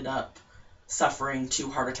author, ended up suffering 2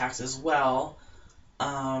 heart attacks as well.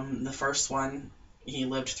 The first one he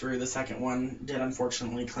lived through. The second one did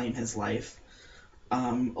unfortunately claim his life,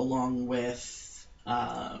 along with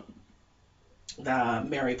the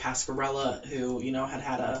Mary Pasquarella, who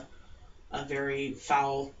had a very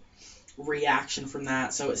foul reaction from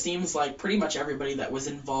that. So it seems like pretty much everybody that was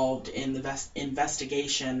involved in the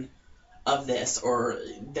investigation of this, or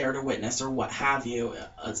there to witness, or what have you,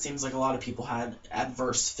 it seems like a lot of people had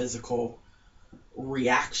adverse physical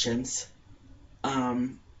reactions.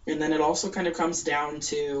 And then it also kind of comes down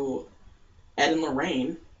to Ed and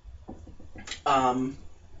Lorraine.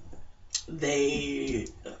 They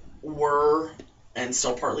were, and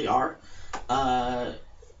still partly are,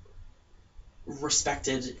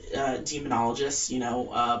 respected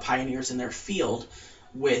demonologists, pioneers in their field.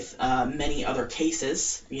 with many other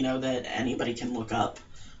cases, that anybody can look up.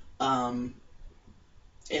 And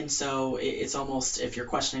so it's almost, if you're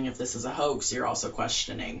questioning if this is a hoax, you're also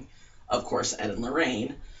questioning, of course, Ed and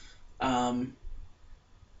Lorraine.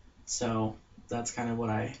 So that's kind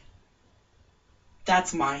of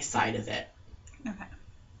that's my side of it. Okay.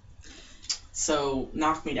 So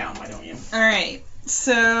knock me down, why don't you? All right.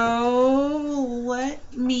 So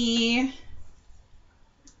let me...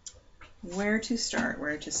 Where to start?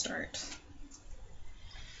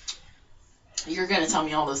 You're going to tell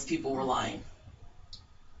me all those people were lying.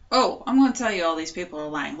 Oh, I'm going to tell you all these people are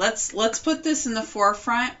lying. Let's put this in the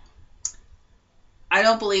forefront. I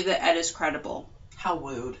don't believe that Ed is credible. How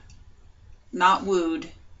wooed? Not wooed.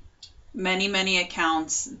 Many, many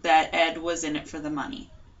accounts that Ed was in it for the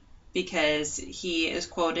money. Because he is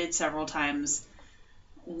quoted several times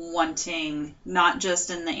wanting, not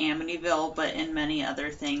just in the Amityville, but in many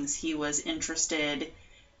other things, he was interested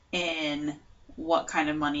in what kind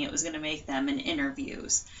of money it was going to make them in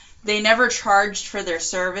interviews. They never charged for their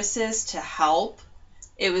services to help.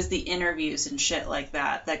 It was the interviews and shit like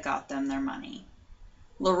that that got them their money.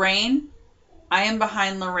 Lorraine, I am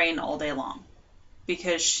behind Lorraine all day long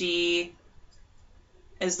because she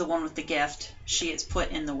is the one with the gift. She has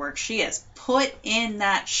put in the work. She has put in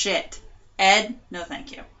that shit. Ed, no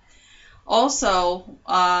thank you. Also,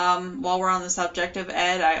 while we're on the subject of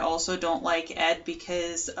Ed, I also don't like Ed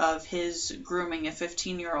because of his grooming a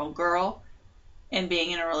 15-year-old girl and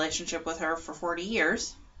being in a relationship with her for 40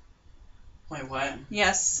 years. Wait, what?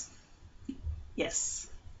 Yes.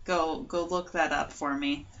 Go look that up for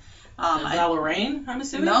me. Is that Lorraine, I'm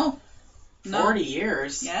assuming? No. 40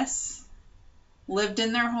 years? Yes. Lived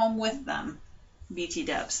in their home with them. BT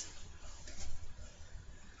Dubs.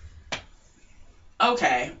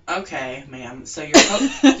 Okay, ma'am. So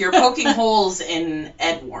you're poking holes in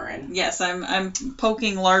Ed Warren. Yes, I'm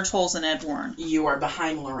poking large holes in Ed Warren. You are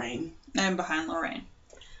behind Lorraine. I'm behind Lorraine.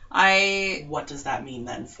 What does that mean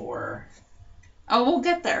then for? Oh, we'll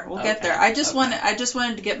get there. Get there. I just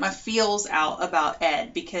wanted to get my feels out about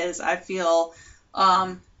Ed because I feel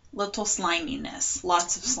little sliminess,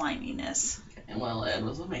 lots of sliminess. Okay. Well, Ed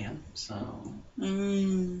was a man, so.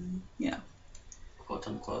 Yeah. Quote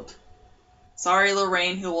unquote. Sorry,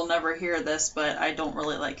 Lorraine, who will never hear this, but I don't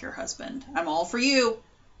really like your husband. I'm all for you,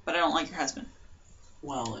 but I don't like your husband.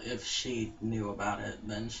 Well, if she knew about it,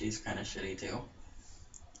 then she's kind of shitty too.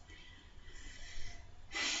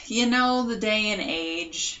 The day and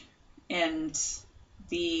age, and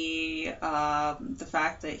the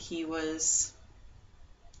fact that he was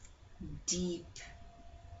deep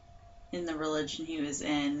in the religion he was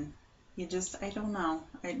in, I don't know.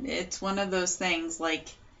 It's one of those things like,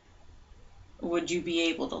 would you be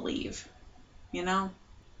able to leave?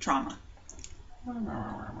 Trauma.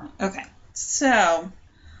 Okay, so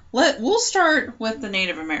we'll start with the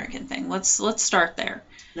Native American thing. Let's start there.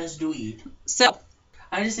 Let's do it. So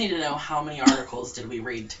I just need to know how many articles did we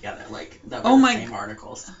read together, that were the same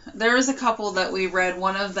articles. There was a couple that we read.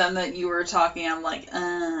 One of them that you were talking, I'm like,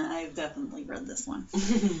 I've definitely read this one.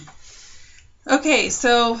 Okay,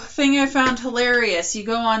 so thing I found hilarious. You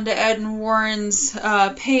go on to Ed and Warren's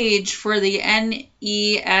page for the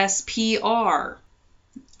NESPR.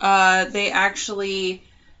 They actually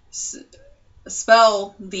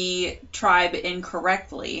spell the tribe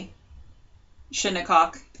incorrectly.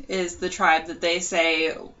 Shinnecock is the tribe that they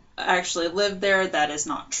say actually lived there. That is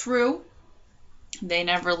not true. They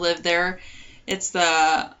never lived there. It's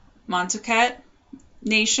the Montaukett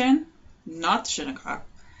Nation, not the Shinnecock.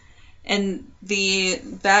 And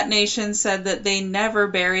that nation said that they never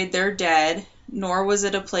buried their dead, nor was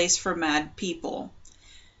it a place for mad people.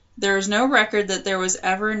 There is no record that there was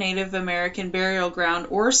ever a Native American burial ground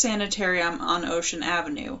or sanitarium on Ocean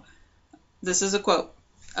Avenue. This is a quote.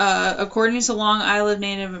 According to Long Island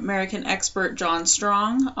Native American expert John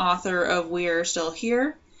Strong, author of We Are Still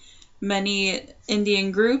Here, many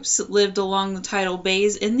Indian groups lived along the tidal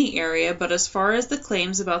bays in the area, but as far as the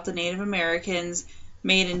claims about the Native Americans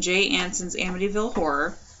made in Jay Anson's Amityville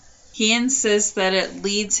Horror, he insists that it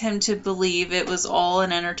leads him to believe it was all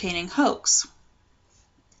an entertaining hoax.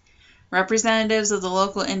 Representatives of the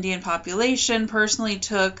local Indian population personally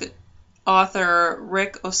took author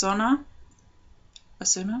Rick Osuna to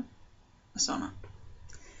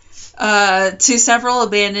several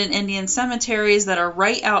abandoned Indian cemeteries that are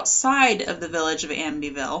right outside of the village of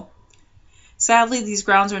Amityville. Sadly, these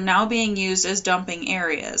grounds are now being used as dumping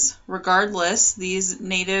areas. Regardless, these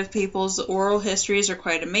native people's oral histories are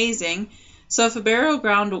quite amazing, so if a burial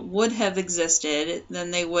ground would have existed,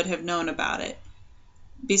 then they would have known about it.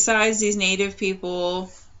 Besides, these native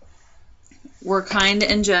people were kind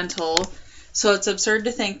and gentle. So it's absurd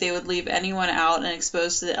to think they would leave anyone out and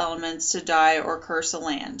exposed to the elements to die or curse a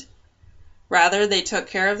land. Rather, they took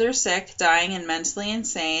care of their sick, dying, and mentally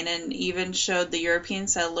insane, and even showed the European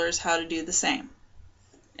settlers how to do the same.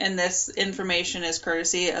 And this information is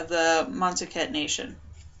courtesy of the Montaukett Nation.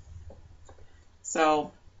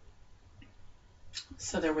 So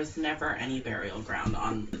there was never any burial ground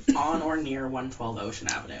on or near 112 Ocean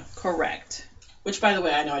Avenue. Correct. Which, by the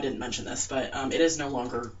way, I know I didn't mention this, but it is no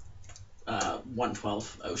longer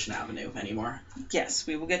 112 Ocean Avenue anymore. Yes,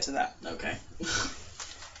 we will get to that. Okay.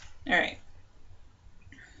 All right.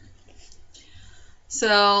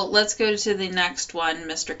 So let's go to the next one,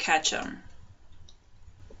 Mr. Ketchum.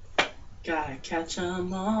 Gotta catch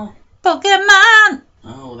 'em all. Pokemon!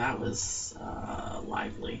 Oh, that was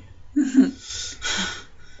lively.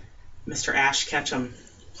 Mr. Ash Ketchum,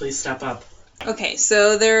 please step up. Okay,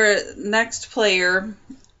 so their next player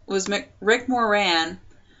was Rick Moran,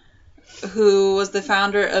 who was the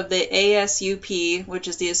founder of the ASUP, which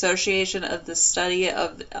is the Association of the Study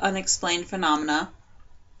of Unexplained Phenomena.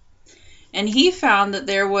 And he found that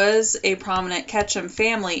there was a prominent Ketchum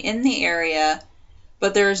family in the area,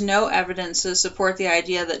 but there is no evidence to support the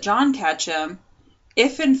idea that John Ketchum,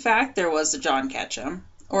 if in fact there was a John Ketchum,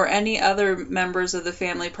 or any other members of the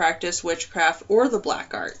family practiced witchcraft or the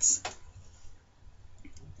black arts.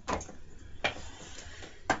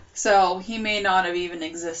 So he may not have even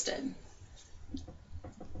existed.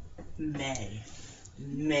 May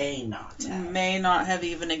not have. May not have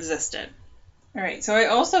even existed. All right, so I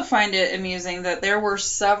also find it amusing that there were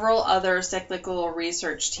several other cyclical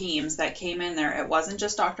research teams that came in there. It wasn't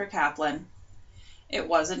just Dr. Kaplan. It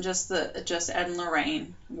wasn't just Ed and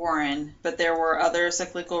Lorraine Warren, but there were other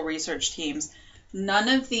cyclical research teams. None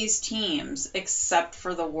of these teams, except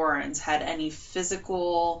for the Warrens, had any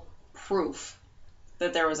physical proof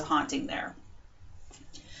that there was a haunting there.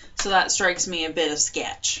 So that strikes me a bit of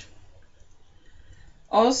sketch.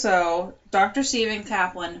 Also, Dr. Stephen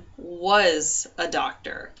Kaplan was a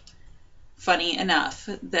doctor. Funny enough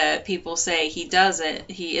that people say he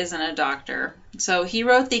isn't a doctor. So he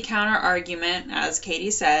wrote the counter-argument, as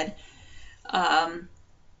Katie said. The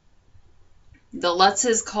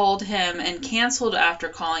Lutzes called him and canceled after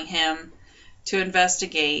calling him to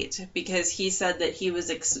investigate because he said that he would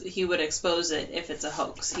expose it if it's a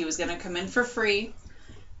hoax. He was going to come in for free,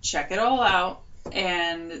 check it all out,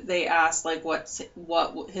 and they asked what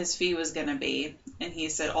his fee was going to be, and he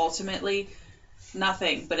said ultimately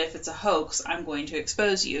nothing, but if it's a hoax, I'm going to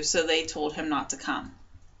expose you. So they told him not to come.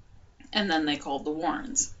 And then they called the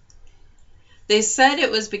Warrens. They said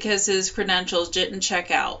it was because his credentials didn't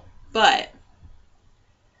check out, but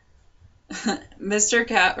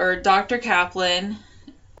Dr. Kaplan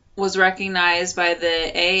was recognized by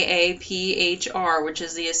the AAPHR, which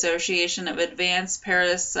is the Association of Advanced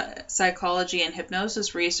Parapsychology and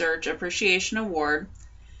Hypnosis Research Appreciation Award,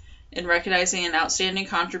 in recognizing an outstanding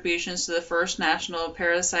contributions to the first national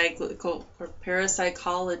parapsychology.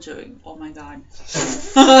 Oh my God.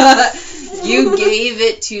 You gave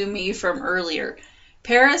it to me from earlier.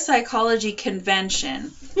 Parapsychology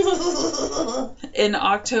Convention in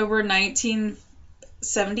October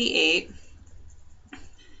 1978.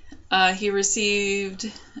 He received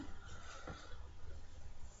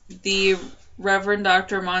the Reverend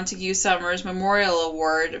Dr. Montague Summers Memorial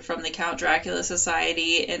Award from the Count Dracula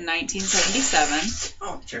Society in 1977.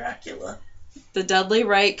 Count Dracula. The Dudley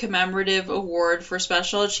Wright Commemorative Award for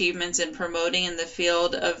special achievements in promoting in the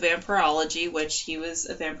field of vampirology, which he was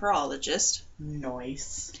a vampirologist.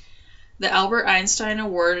 Nice. The Albert Einstein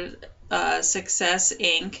Award, Success,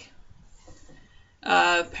 Inc.,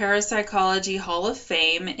 Parapsychology Hall of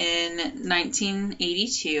Fame in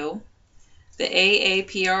 1982. The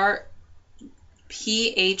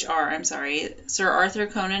PHR, Sir Arthur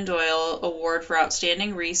Conan Doyle Award for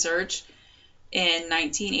Outstanding Research in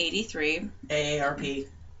 1983. AARP.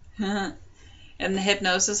 And the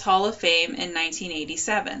Hypnosis Hall of Fame in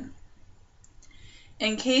 1987.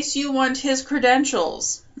 In case you want his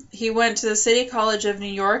credentials, he went to the City College of New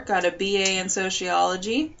York, got a BA in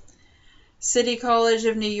Sociology. City College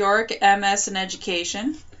of New York, MS in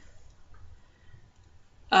Education.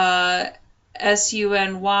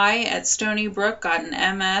 SUNY at Stony Brook got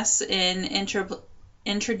an MS in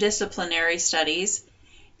Interdisciplinary Studies.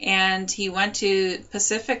 And he went to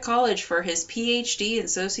Pacific College for his PhD in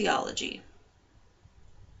Sociology.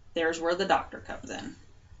 There's where the doctor comes in.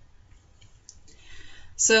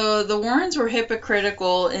 So the Warrens were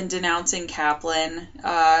hypocritical in denouncing Kaplan.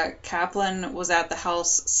 Kaplan was at the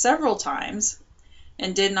house several times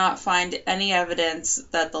and did not find any evidence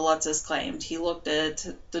that the Lutzes claimed. He looked at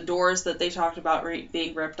the doors that they talked about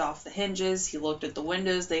being ripped off the hinges. He looked at the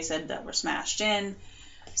windows they said that were smashed in.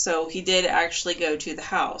 So he did actually go to the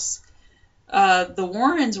house. The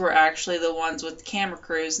Warrens were actually the ones with the camera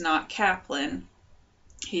crews, not Kaplan.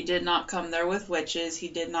 He did not come there with witches. He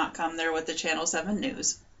did not come there with the Channel 7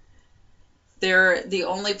 News. The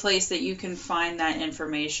only place that you can find that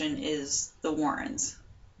information is the Warrens.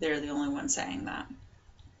 They're the only ones saying that.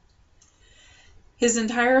 His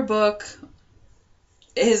entire book,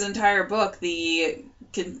 the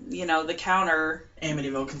counter,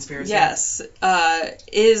 Amityville Conspiracy. Yes,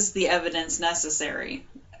 is the evidence necessary.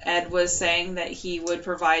 Ed was saying that he would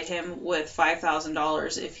provide him with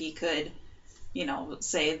 $5,000 if he could,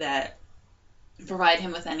 say that, provide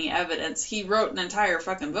him with any evidence. He wrote an entire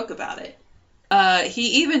fucking book about it.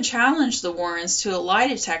 He even challenged the Warrens to a lie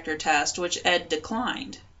detector test, which Ed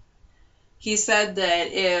declined. He said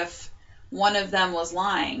that if one of them was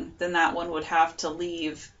lying, then that one would have to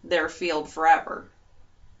leave their field forever.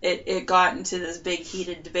 It got into this big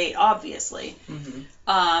heated debate, obviously,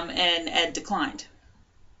 and Ed declined.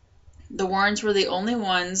 The Warrens were the only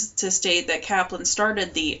ones to state that Kaplan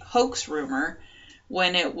started the hoax rumor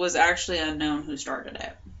when it was actually unknown who started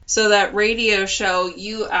it. So that radio show,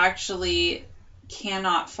 you actually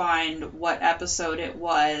cannot find what episode it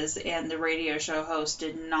was, and the radio show host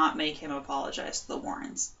did not make him apologize to the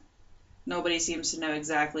Warrens. Nobody seems to know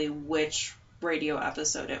exactly which radio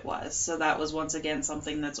episode it was. So that was once again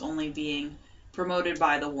something that's only being promoted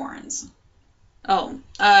by the Warrens.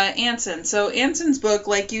 Anson. So Anson's book,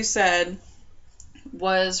 like you said,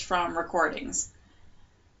 was from recordings.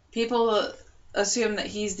 People assume that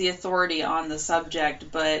he's the authority on the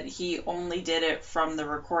subject, but he only did it from the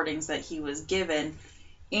recordings that he was given.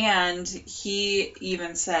 And he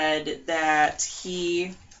even said that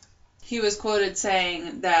he was quoted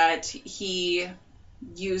saying that he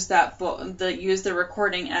used that book, used the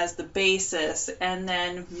recording as the basis, and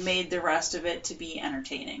then made the rest of it to be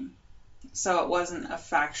entertaining. So it wasn't a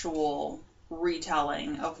factual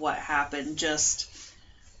retelling of what happened, just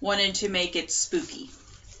wanted to make it spooky.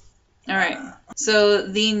 All right. So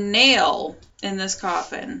the nail in this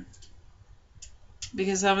coffin,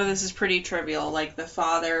 because some of this is pretty trivial, like the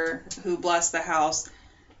father who blessed the house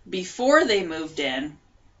before they moved in,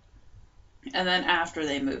 and then after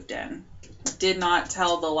they moved in, did not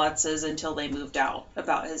tell the Lutzes until they moved out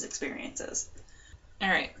about his experiences. All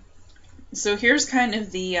right. So here's kind of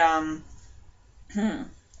the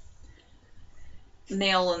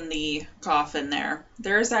nail in the coffin there.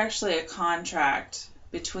 There's actually a contract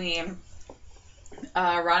between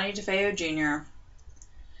Ronnie DeFeo Jr.,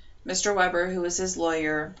 Mr. Weber, who was his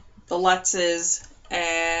lawyer, the Lutzes,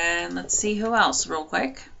 and let's see who else real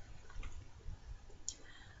quick.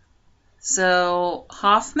 So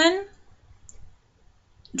Hoffman,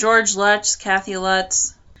 George Lutz, Kathy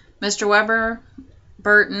Lutz, Mr. Weber,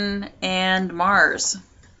 Burton, and Mars.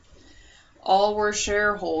 All were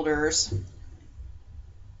shareholders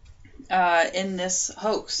in this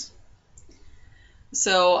hoax.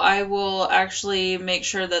 So I will actually make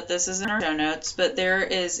sure that this is in our show notes, but there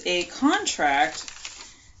is a contract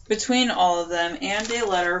between all of them and a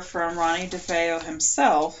letter from Ronnie DeFeo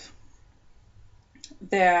himself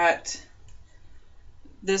that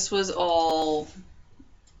this was all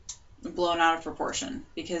blown out of proportion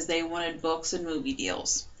because they wanted books and movie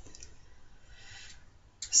deals.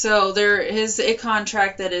 So there is a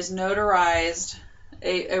contract that is notarized,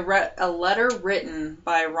 a letter written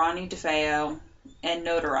by Ronnie DeFeo and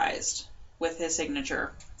notarized with his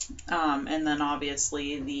signature. And then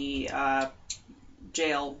obviously the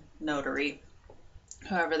jail notary,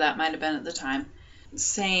 whoever that might have been at the time,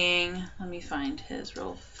 saying, let me find his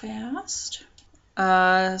real fast.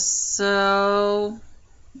 So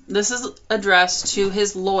this is addressed to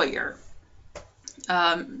his lawyer,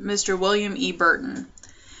 Mr. William E. Burton.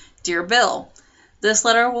 Dear Bill, this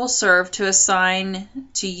letter will serve to assign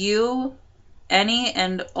to you any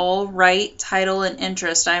and all right, title, and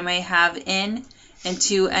interest I may have in and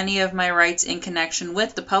to any of my rights in connection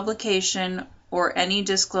with the publication or any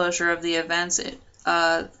disclosure of the events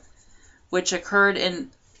which occurred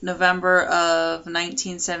in November of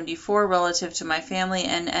 1974 relative to my family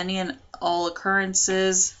and any and all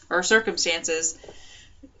occurrences or circumstances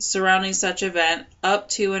surrounding such event up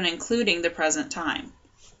to and including the present time.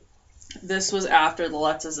 This was after the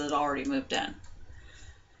Lutzes had already moved in.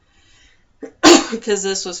 Because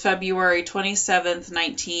this was February 27th,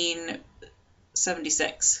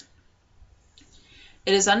 1976.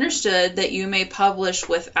 It is understood that you may publish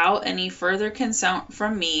without any further consent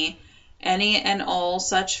from me any and all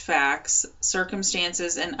such facts,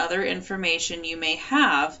 circumstances, and other information you may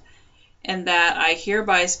have, and that I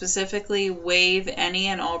hereby specifically waive any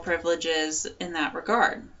and all privileges in that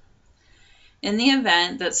regard. In the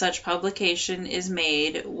event that such publication is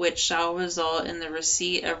made, which shall result in the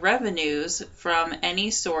receipt of revenues from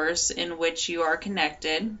any source in which you are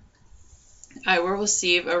connected, I will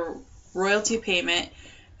receive a royalty payment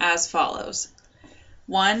as follows.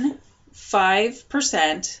 1.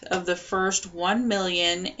 5% of the first $1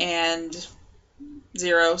 million and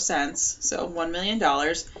 0 cents, so $1 million,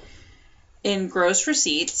 in gross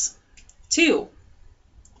receipts. 2.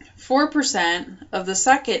 4% of the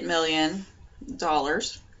second $1 million.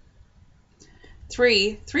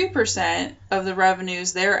 3% of the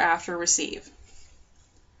revenues thereafter receive.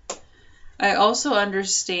 I also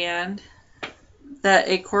understand that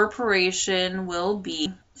a corporation will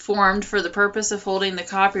be formed for the purpose of holding the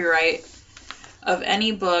copyright of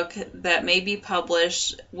any book that may be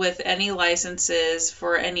published with any licenses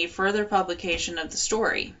for any further publication of the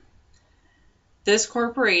story. This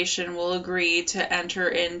corporation will agree to enter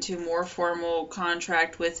into more formal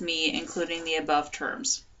contract with me, including the above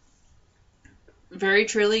terms. Very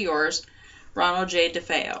truly yours, Ronald J.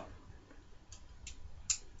 DeFeo.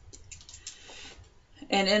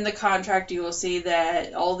 And in the contract, you will see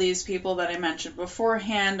that all these people that I mentioned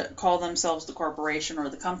beforehand call themselves the corporation or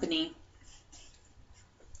the company.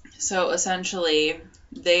 So essentially,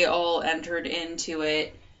 they all entered into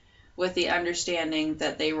it with the understanding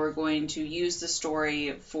that they were going to use the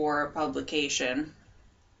story for publication.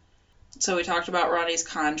 So we talked about Ronnie's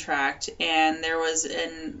contract, and there was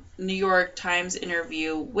a New York Times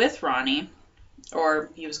interview with Ronnie, or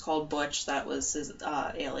he was called Butch, that was his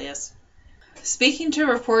alias. Speaking to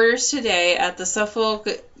reporters today at the Suffolk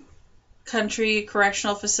County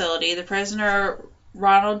Correctional Facility, the prisoner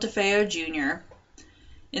Ronald DeFeo Jr.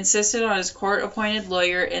 insisted on his court-appointed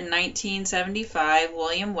lawyer in 1975,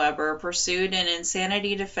 William Weber, pursued an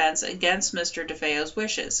insanity defense against Mr. DeFeo's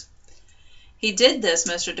wishes. He did this,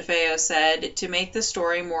 Mr. DeFeo said, to make the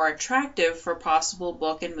story more attractive for possible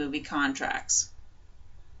book and movie contracts.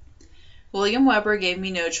 William Weber gave me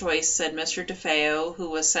no choice, said Mr. DeFeo,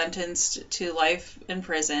 who was sentenced to life in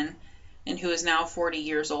prison and who is now 40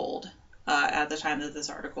 years old at the time that this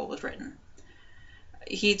article was written.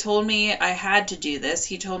 He told me I had to do this.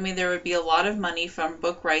 He told me there would be a lot of money from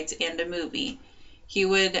book rights and a movie. He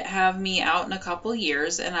would have me out in a couple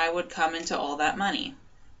years, and I would come into all that money.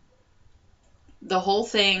 The whole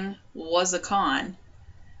thing was a con,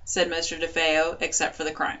 said Mr. DeFeo, except for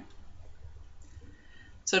the crime.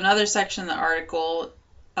 So another section of the article,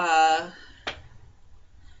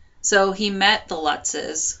 so he met the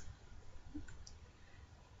Lutzes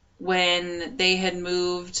when they had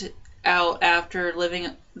moved out after living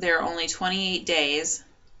there only 28 days.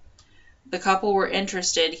 The couple were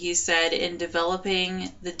interested, he said, in developing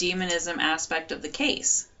the demonism aspect of the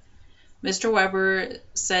case. Mr. Weber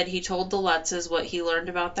said he told the Lutzes what he learned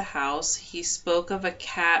about the house. He spoke of a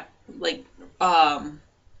cat,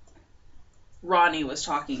 Ronnie was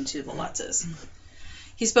talking to the Lutzes.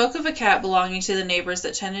 He spoke of a cat belonging to the neighbors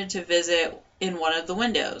that tended to visit in one of the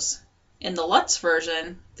windows. In the Lutz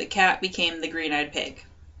version, the cat became the green-eyed pig.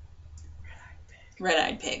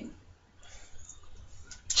 Red-eyed pig.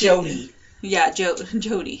 Jody. Yeah,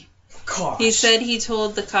 Jody. Gosh. He said he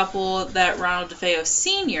told the couple that Ronald DeFeo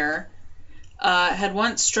Sr. Had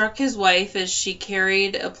once struck his wife as she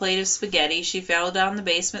carried a plate of spaghetti. She fell down the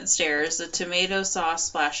basement stairs, the tomato sauce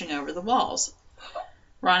splashing over the walls.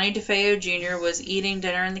 Ronnie DeFeo Jr. was eating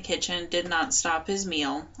dinner in the kitchen, did not stop his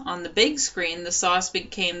meal. On the big screen, the sauce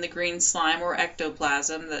became the green slime or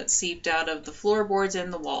ectoplasm that seeped out of the floorboards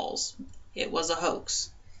and the walls. It was a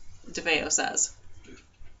hoax, DeFeo says.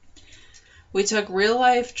 We took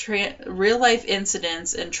real-life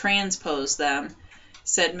incidents and transposed them,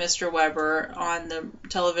 said Mr. Weber on the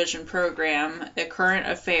television program A Current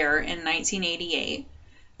Affair in 1988,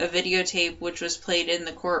 a videotape which was played in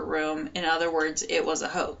the courtroom. In other words, it was a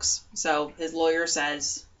hoax. So his lawyer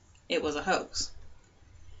says it was a hoax.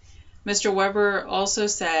 Mr. Weber also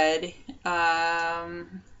said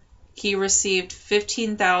he received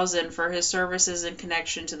 $15,000 for his services in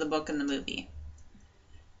connection to the book and the movie.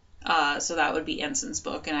 So that would be Ensign's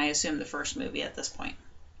book, and I assume the first movie at this point.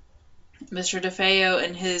 Mr. DeFeo,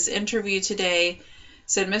 in his interview today,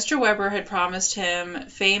 said Mr. Weber had promised him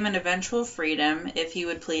fame and eventual freedom if he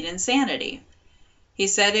would plead insanity. He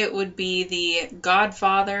said it would be the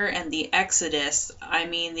Godfather and the Exodus,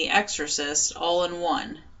 the Exorcist, all in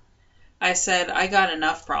one. I said, I got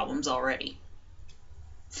enough problems already.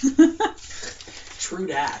 True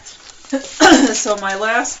that. So my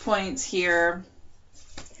last points here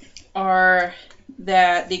are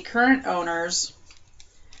that the current owners,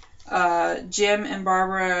 Jim and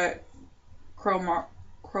Barbara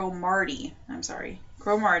Cromartie,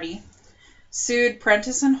 sued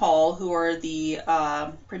Prentice and Hall, who are the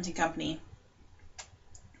printing company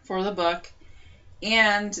for the book,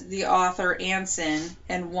 and the author Anson,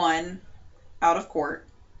 and won out of court.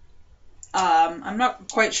 I'm not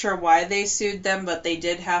quite sure why they sued them, but they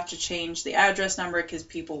did have to change the address number because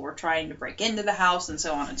people were trying to break into the house and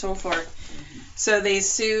so on and so forth. Mm-hmm. So they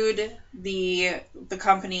sued the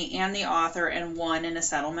company and the author and won in a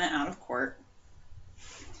settlement out of court.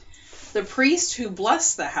 The priest who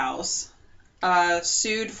blessed the house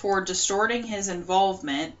sued for distorting his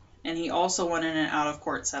involvement, and he also won in an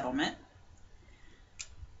out-of-court settlement.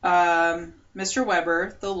 Mr.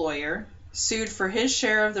 Weber, the lawyer, sued for his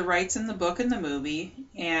share of the rights in the book and the movie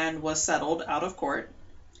and was settled out of court.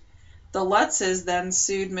 The Lutzes then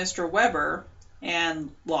sued Mr. Weber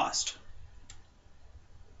and lost.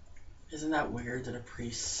 Isn't that weird that a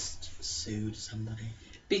priest sued somebody?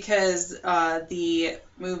 Because the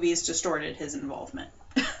movies distorted his involvement.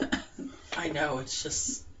 I know, it's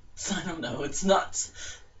just, I don't know, it's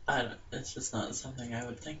just not something I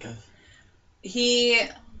would think of. He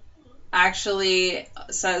actually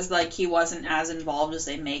says like he wasn't as involved as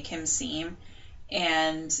they make him seem,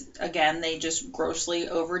 and again they just grossly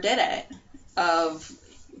overdid it of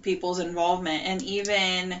people's involvement. And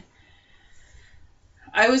even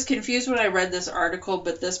I was confused when I read this article,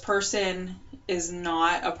 but this person is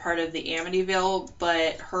not a part of the Amityville,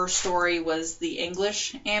 but her story was the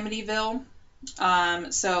English Amityville.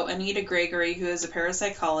 So Anita Gregory, who is a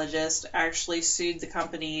parapsychologist, actually sued the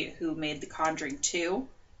company who made The Conjuring 2.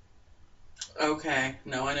 Okay,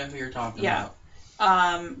 no, I know who you're talking about.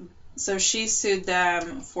 So she sued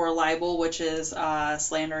them for libel, which is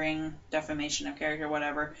slandering, defamation of character,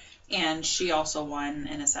 whatever, and she also won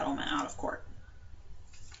in a settlement out of court.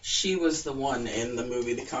 She was the one in the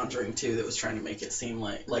movie The Conjuring 2 that was trying to make it seem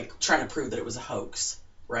like trying to prove that it was a hoax,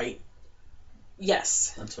 right?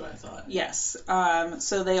 Yes. That's what I thought. Yes.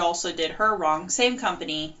 So they also did her wrong. Same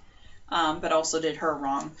company, but also did her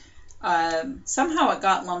wrong. Somehow it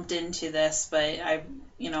got lumped into this, but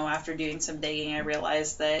after doing some digging, I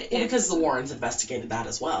realized that because the Warrens investigated that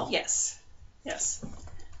as well. Yes.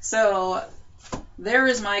 So there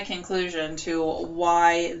is my conclusion to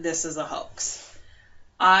why this is a hoax.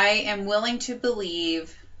 I am willing to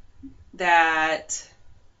believe that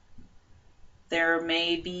there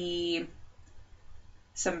may be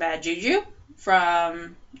some bad juju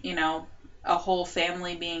from, a whole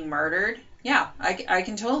family being murdered. Yeah, I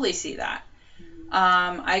can totally see that.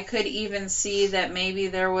 I could even see that maybe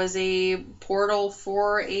there was a portal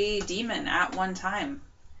for a demon at one time.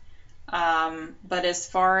 But as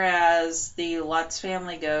far as the Lutz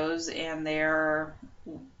family goes and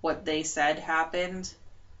what they said happened,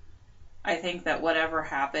 I think that whatever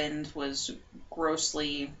happened was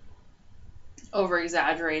grossly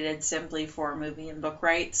over-exaggerated simply for movie and book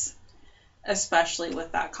rights, especially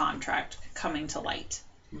with that contract coming to light.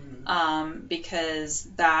 Mm-hmm. Because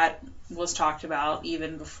that was talked about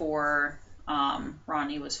even before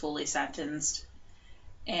Ronnie was fully sentenced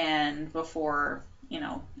and before,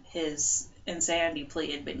 his insanity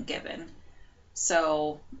plea had been given.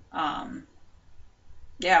 So, I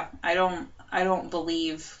don't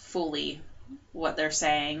believe fully what they're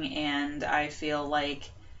saying, and I feel like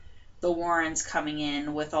the Warrens coming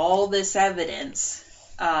in with all this evidence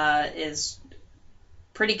is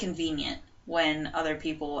pretty convenient when other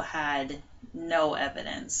people had no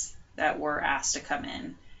evidence that were asked to come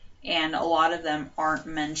in. And a lot of them aren't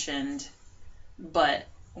mentioned but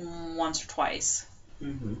once or twice.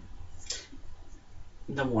 Mm-hmm.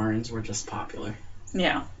 The Warrens were just popular.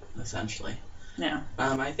 Yeah. Essentially. Yeah.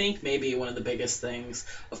 I think maybe one of the biggest things,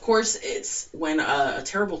 of course, it's when a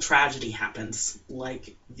terrible tragedy happens,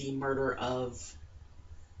 like the murder of,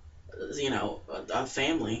 a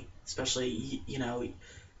family, especially,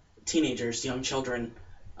 teenagers, young children,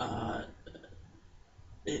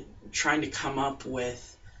 trying to come up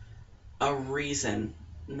with a reason,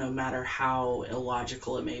 no matter how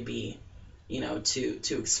illogical it may be,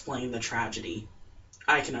 to explain the tragedy.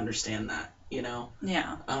 I can understand that.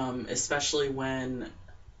 Yeah. Especially when,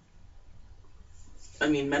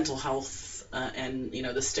 mental health and,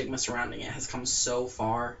 the stigma surrounding it has come so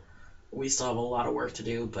far. We still have a lot of work to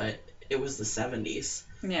do, but it was the 70s.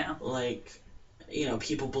 Yeah.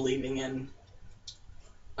 People believing in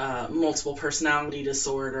multiple personality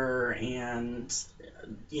disorder and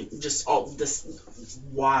just all this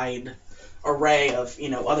wide array of,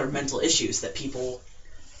 other mental issues that people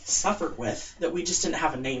suffered with that we just didn't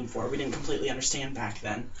have a name for. We didn't completely understand back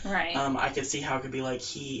then. Right. I could see how it could be like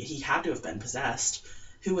he had to have been possessed.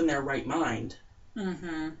 Who in their right mind,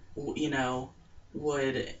 you know,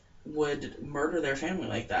 would murder their family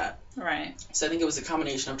like that? Right. So I think it was a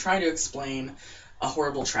combination of trying to explain a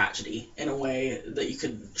horrible tragedy in a way that you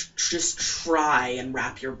could just try and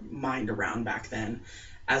wrap your mind around back then,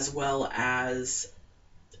 as well as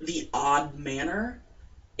the odd manner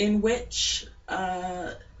in which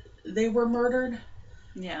they were murdered.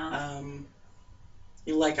 Yeah.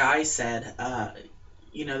 Like I said,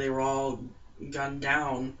 you know, they were all gunned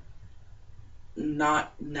down. No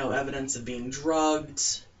evidence of being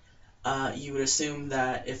drugged. You would assume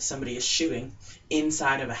that if somebody is shooting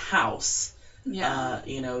inside of a house,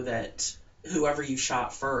 you know, that whoever you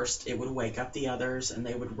shot first, it would wake up the others and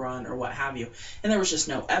they would run or what have you. And there was just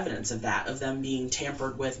no evidence of that, of them being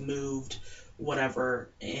tampered with, moved, whatever,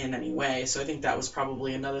 in any way. So I think that was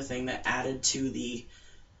probably another thing that added to the,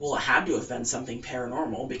 well, it had to have been something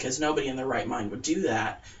paranormal, because nobody in their right mind would do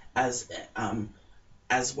that, as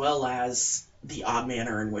well as the odd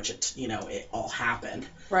manner in which it, you know, it all happened.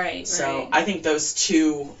 Right. So I think those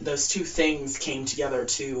two things came together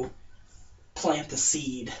to plant the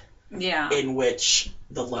seed in which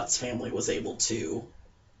the Lutz family was able to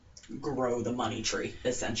grow the money tree,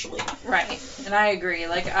 essentially. Right. And I agree.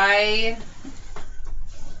 Like, I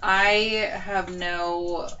have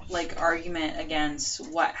no, like, argument against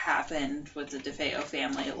what happened with the DeFeo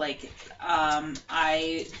family. Like,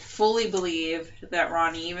 I fully believe that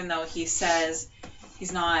Ronnie, even though he says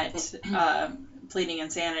he's not pleading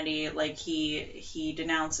insanity, like, he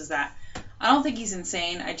denounces that. I don't think he's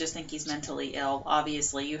insane. I just think he's mentally ill.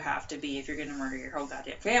 Obviously, you have to be if you're going to murder your whole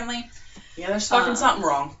goddamn family. Yeah, there's fucking something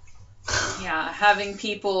wrong. Yeah, having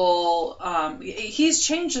people, he's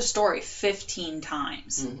changed the story 15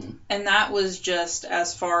 times. And that was just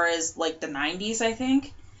as far as, like, the 90s, I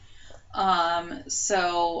think.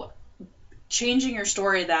 So, changing your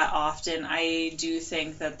story that often, I do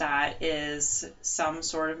think that is some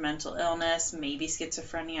sort of mental illness, maybe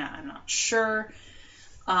schizophrenia, I'm not sure.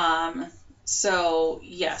 So,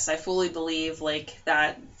 yes, I fully believe, like,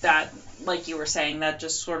 that, like you were saying, that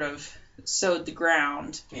just sort of sowed the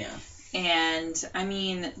ground. Yeah. And, I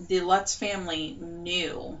mean, the Lutz family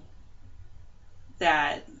knew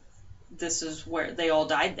that this is where they all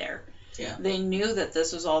died there. Yeah. They knew that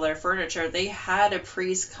this was all their furniture. They had a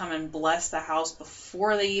priest come and bless the house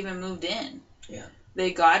before they even moved in. Yeah.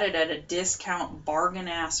 They got it at a discount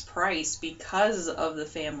bargain-ass price because of the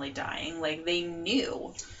family dying. Like, they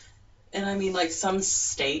knew. And, I mean, like, some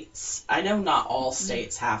states, I know not all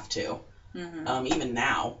states have to, even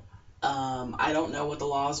now. I don't know what the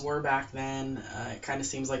laws were back then. It kind of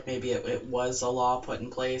seems like maybe it was a law put in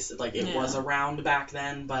place, like it was around back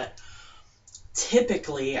then, but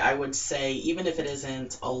typically I would say, even if it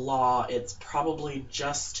isn't a law, it's probably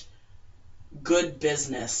just good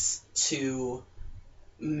business to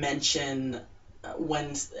mention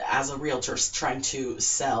when, as a realtor trying to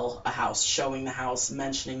sell a house, showing the house,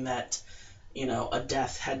 mentioning that, you know, a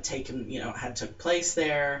death had took place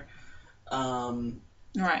there, right,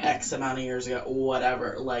 X amount of years ago,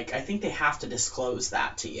 whatever. Like, I think they have to disclose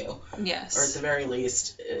that to you. Yes. Or at the very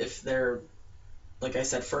least, if they're, like I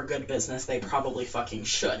said, for good business, they probably fucking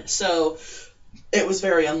should. So, it was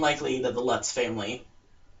very unlikely that the Lutz family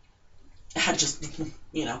had just,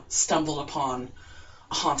 you know, stumbled upon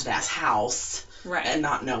a haunted-ass house, right, and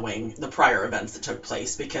not knowing the prior events that took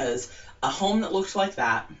place, because a home that looked like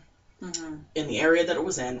that, in the area that it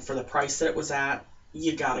was in, for the price that it was at,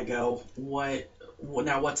 you gotta go,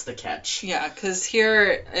 now what's the catch? Yeah, because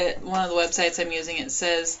here at one of the websites I'm using, it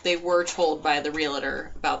says they were told by the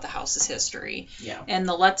realtor about the house's history. Yeah. And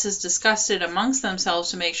the Lutzes discussed it amongst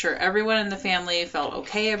themselves to make sure everyone in the family felt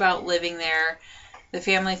okay about living there. The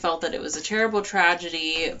family felt that it was a terrible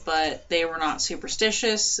tragedy, but they were not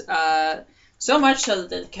superstitious. So much so that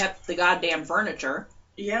they kept the goddamn furniture.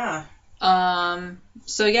 Yeah.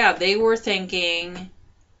 So yeah, they were thinking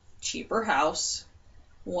cheaper house,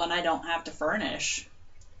 one I don't have to furnish,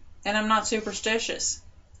 and I'm not superstitious.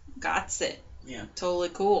 Gots it. Yeah. Totally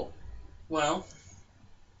cool. Well,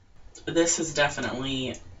 this is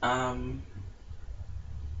definitely, are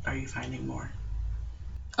you finding more?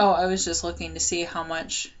 Oh, I was just looking to see how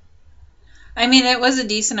much. I mean, it was a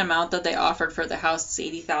decent amount that they offered for the house.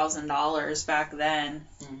 It's $80,000 back then.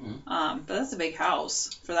 But that's a big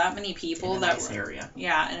house for that many people. In a nice area.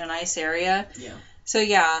 Yeah, in a nice area. Yeah. So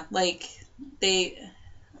yeah, like they,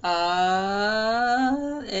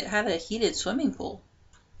 it had a heated swimming pool.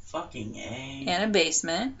 Fucking A. And a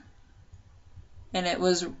basement. And it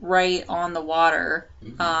was right on the water.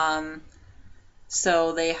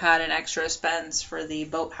 So they had an extra expense for the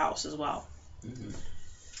boathouse as well. Mm-hmm.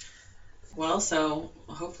 Well, so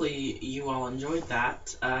hopefully you all enjoyed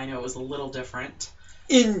that. I know it was a little different.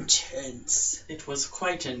 Intense. It was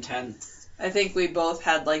quite intense. I think we both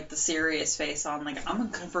had like the serious face on, like, I'm gonna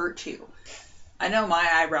convert too. I know my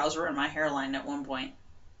eyebrows were in my hairline at one point.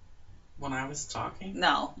 When I was talking?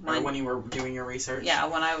 No. Or when you were doing your research? Yeah,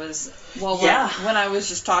 when I was, when I was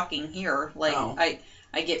just talking here, like,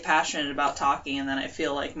 I get passionate about talking, and then I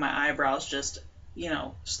feel like my eyebrows just,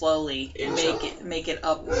 slowly make it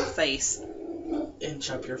up the face.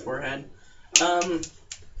 Inch up your forehead.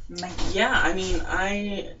 Yeah, I mean,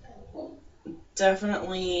 I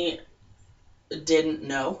definitely didn't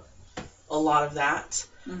know a lot of that.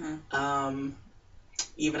 Mm-hmm.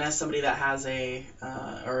 Even as somebody that has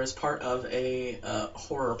or is part of a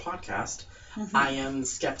horror podcast, mm-hmm. I am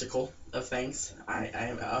skeptical of things.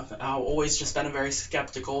 I've always just been a very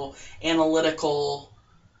skeptical, analytical,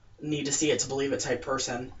 need to see it to believe it type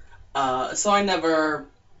person. So I never,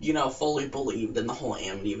 fully believed in the whole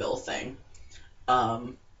Amityville thing.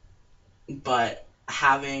 But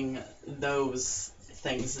having those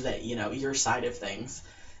things that, your side of things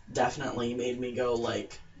definitely made me go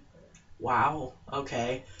like, wow,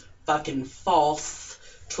 okay, fucking false.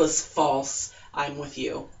 'Twas false. I'm with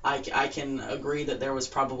you. I can agree that there was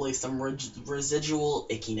probably some residual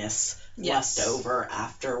ickiness left over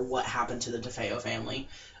after what happened to the DeFeo family,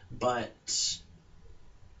 but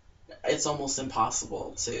it's almost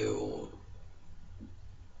impossible to...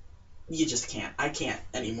 You just can't. I can't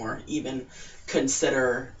anymore even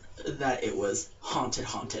consider that it was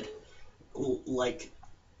haunted, like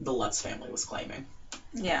the Lutz family was claiming.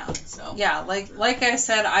 Yeah. So. Yeah, like I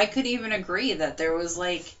said, I could even agree that there was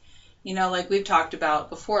like we've talked about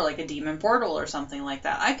before, like a demon portal or something like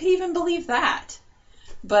that. I could even believe that.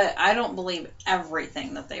 But I don't believe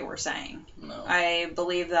everything that they were saying. No. I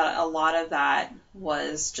believe that a lot of that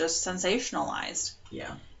was just sensationalized.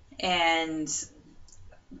 Yeah. And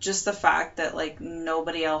just the fact that like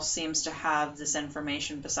nobody else seems to have this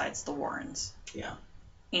information besides the Warrens. Yeah.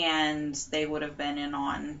 And they would have been in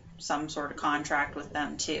on some sort of contract with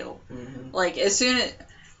them too. Mm-hmm. Like as soon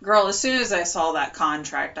as I saw that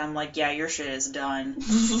contract, I'm like, yeah, your shit is done.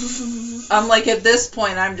 I'm like, at this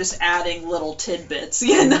point, I'm just adding little tidbits,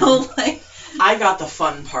 like. I got the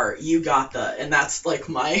fun part. You got and that's like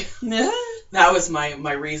that was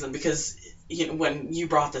my reason, because when you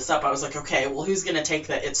brought this up, I was like, okay, well, who's going to take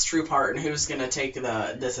the it's true part and who's going to take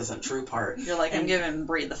the this isn't true part? You're like, I'm giving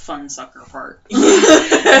Brie the fun sucker part.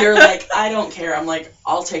 You're like, I don't care. I'm like,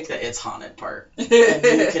 I'll take the it's haunted part. And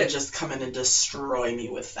you can just come in and destroy me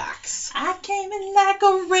with facts. I came in like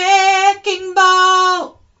a wrecking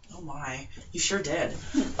ball. Oh my, you sure did.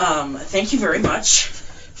 Thank you very much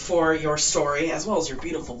for your story, as well as your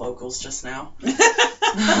beautiful vocals just now.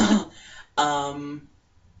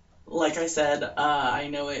 Like I said, I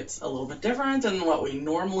know it's a little bit different than what we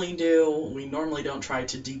normally do. We normally don't try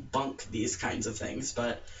to debunk these kinds of things,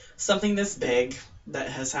 but something this big that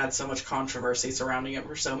has had so much controversy surrounding it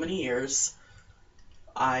for so many years,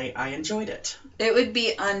 I enjoyed it. It would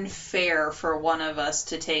be unfair for one of us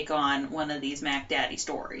to take on one of these Mac Daddy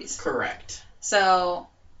stories. Correct. So,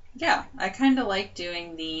 yeah, I kind of like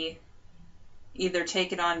doing the either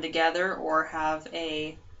take it on together or have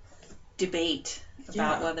a debate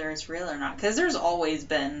about whether it's real or not. Because there's always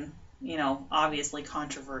been, obviously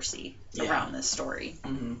controversy around this story.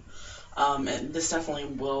 Mm-hmm. And this definitely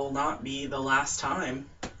will not be the last time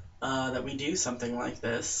that we do something like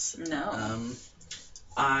this. No.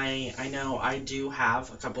 I know I do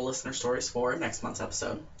have a couple listener stories for next month's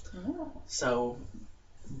episode. Oh. So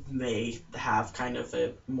may have kind of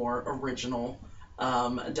a more original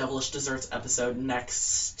Devilish Desserts episode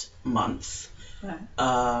next month. Okay.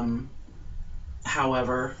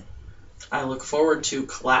 However, I look forward to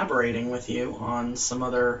collaborating with you on some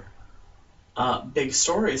other big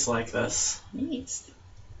stories like this. Yes.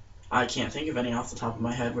 I can't think of any off the top of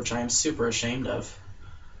my head, which I am super ashamed of.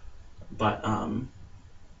 But,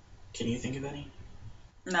 can you think of any?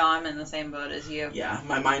 No, I'm in the same boat as you. Yeah,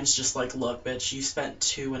 my mind's just like, look, bitch, you spent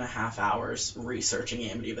 2.5 hours researching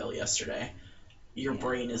Amityville yesterday. Your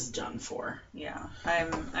brain is done for. Yeah,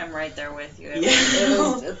 I'm right there with you. Yeah. It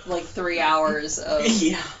was like 3 hours of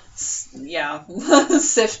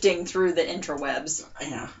sifting through the interwebs.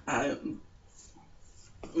 Yeah,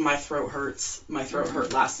 my throat hurts. My throat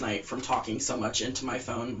hurt last night from talking so much into my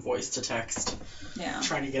phone, voice to text. Yeah.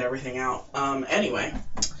 Trying to get everything out. Anyway,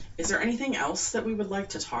 is there anything else that we would like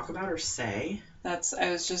to talk about or say? I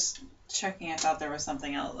was just checking. I thought there was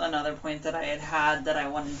something else, another point that I had that I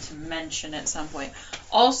wanted to mention at some point.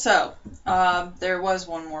 Also, there was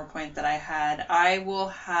one more point that I had. I will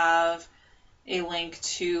have a link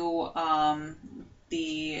to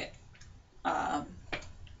the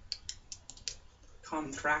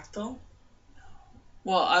Contractile?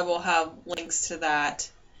 well, I will have links to that,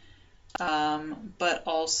 but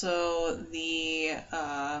also the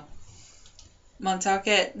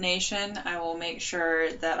Montaukett Nation. I will make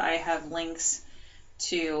sure that I have links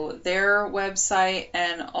to their website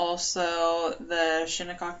and also the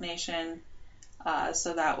Shinnecock Nation,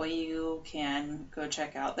 so that way you can go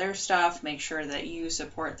check out their stuff. Make sure that you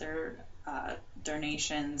support their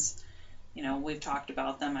donations. You know, we've talked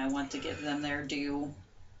about them. I want to give them their due.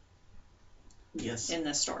 Yes. In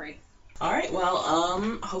this story. All right. Well,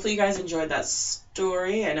 hopefully you guys enjoyed that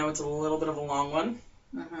story. I know it's a little bit of a long one.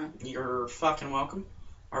 Mm-hmm. You're fucking welcome.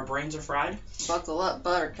 Our brains are fried. Buckle up,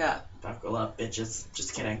 Buttercup. Buckle up, bitches.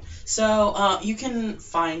 Just kidding. So, you can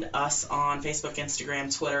find us on Facebook,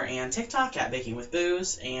 Instagram, Twitter, and TikTok at Baking with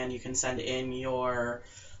Booze, and you can send in your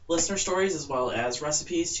listener stories as well as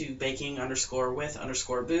recipes to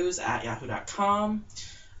baking_with_booze@yahoo.com.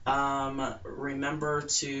 Remember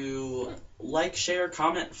to like, share,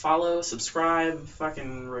 comment, follow, subscribe,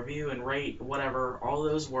 fucking review and rate, whatever, all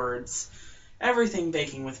those words. Everything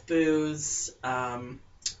Baking with Booze. Our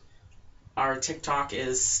TikTok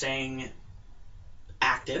is staying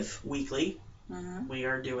active weekly. Mm-hmm. We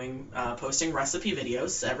are doing posting recipe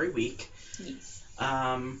videos every week. Yes.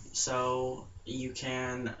 So you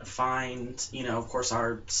can find, of course,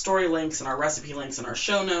 our story links and our recipe links and our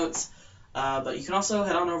show notes. But you can also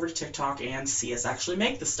head on over to TikTok and see us actually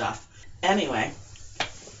make the stuff. Anyway,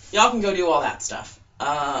 y'all can go do all that stuff.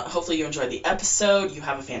 Hopefully you enjoyed the episode. You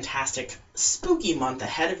have a fantastic spooky month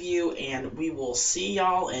ahead of you, and we will see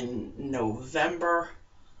y'all in November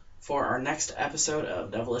for our next episode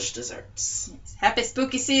of Devilish Desserts. Happy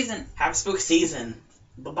spooky season. Happy spooky season.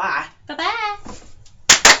 Bye-bye. Bye-bye.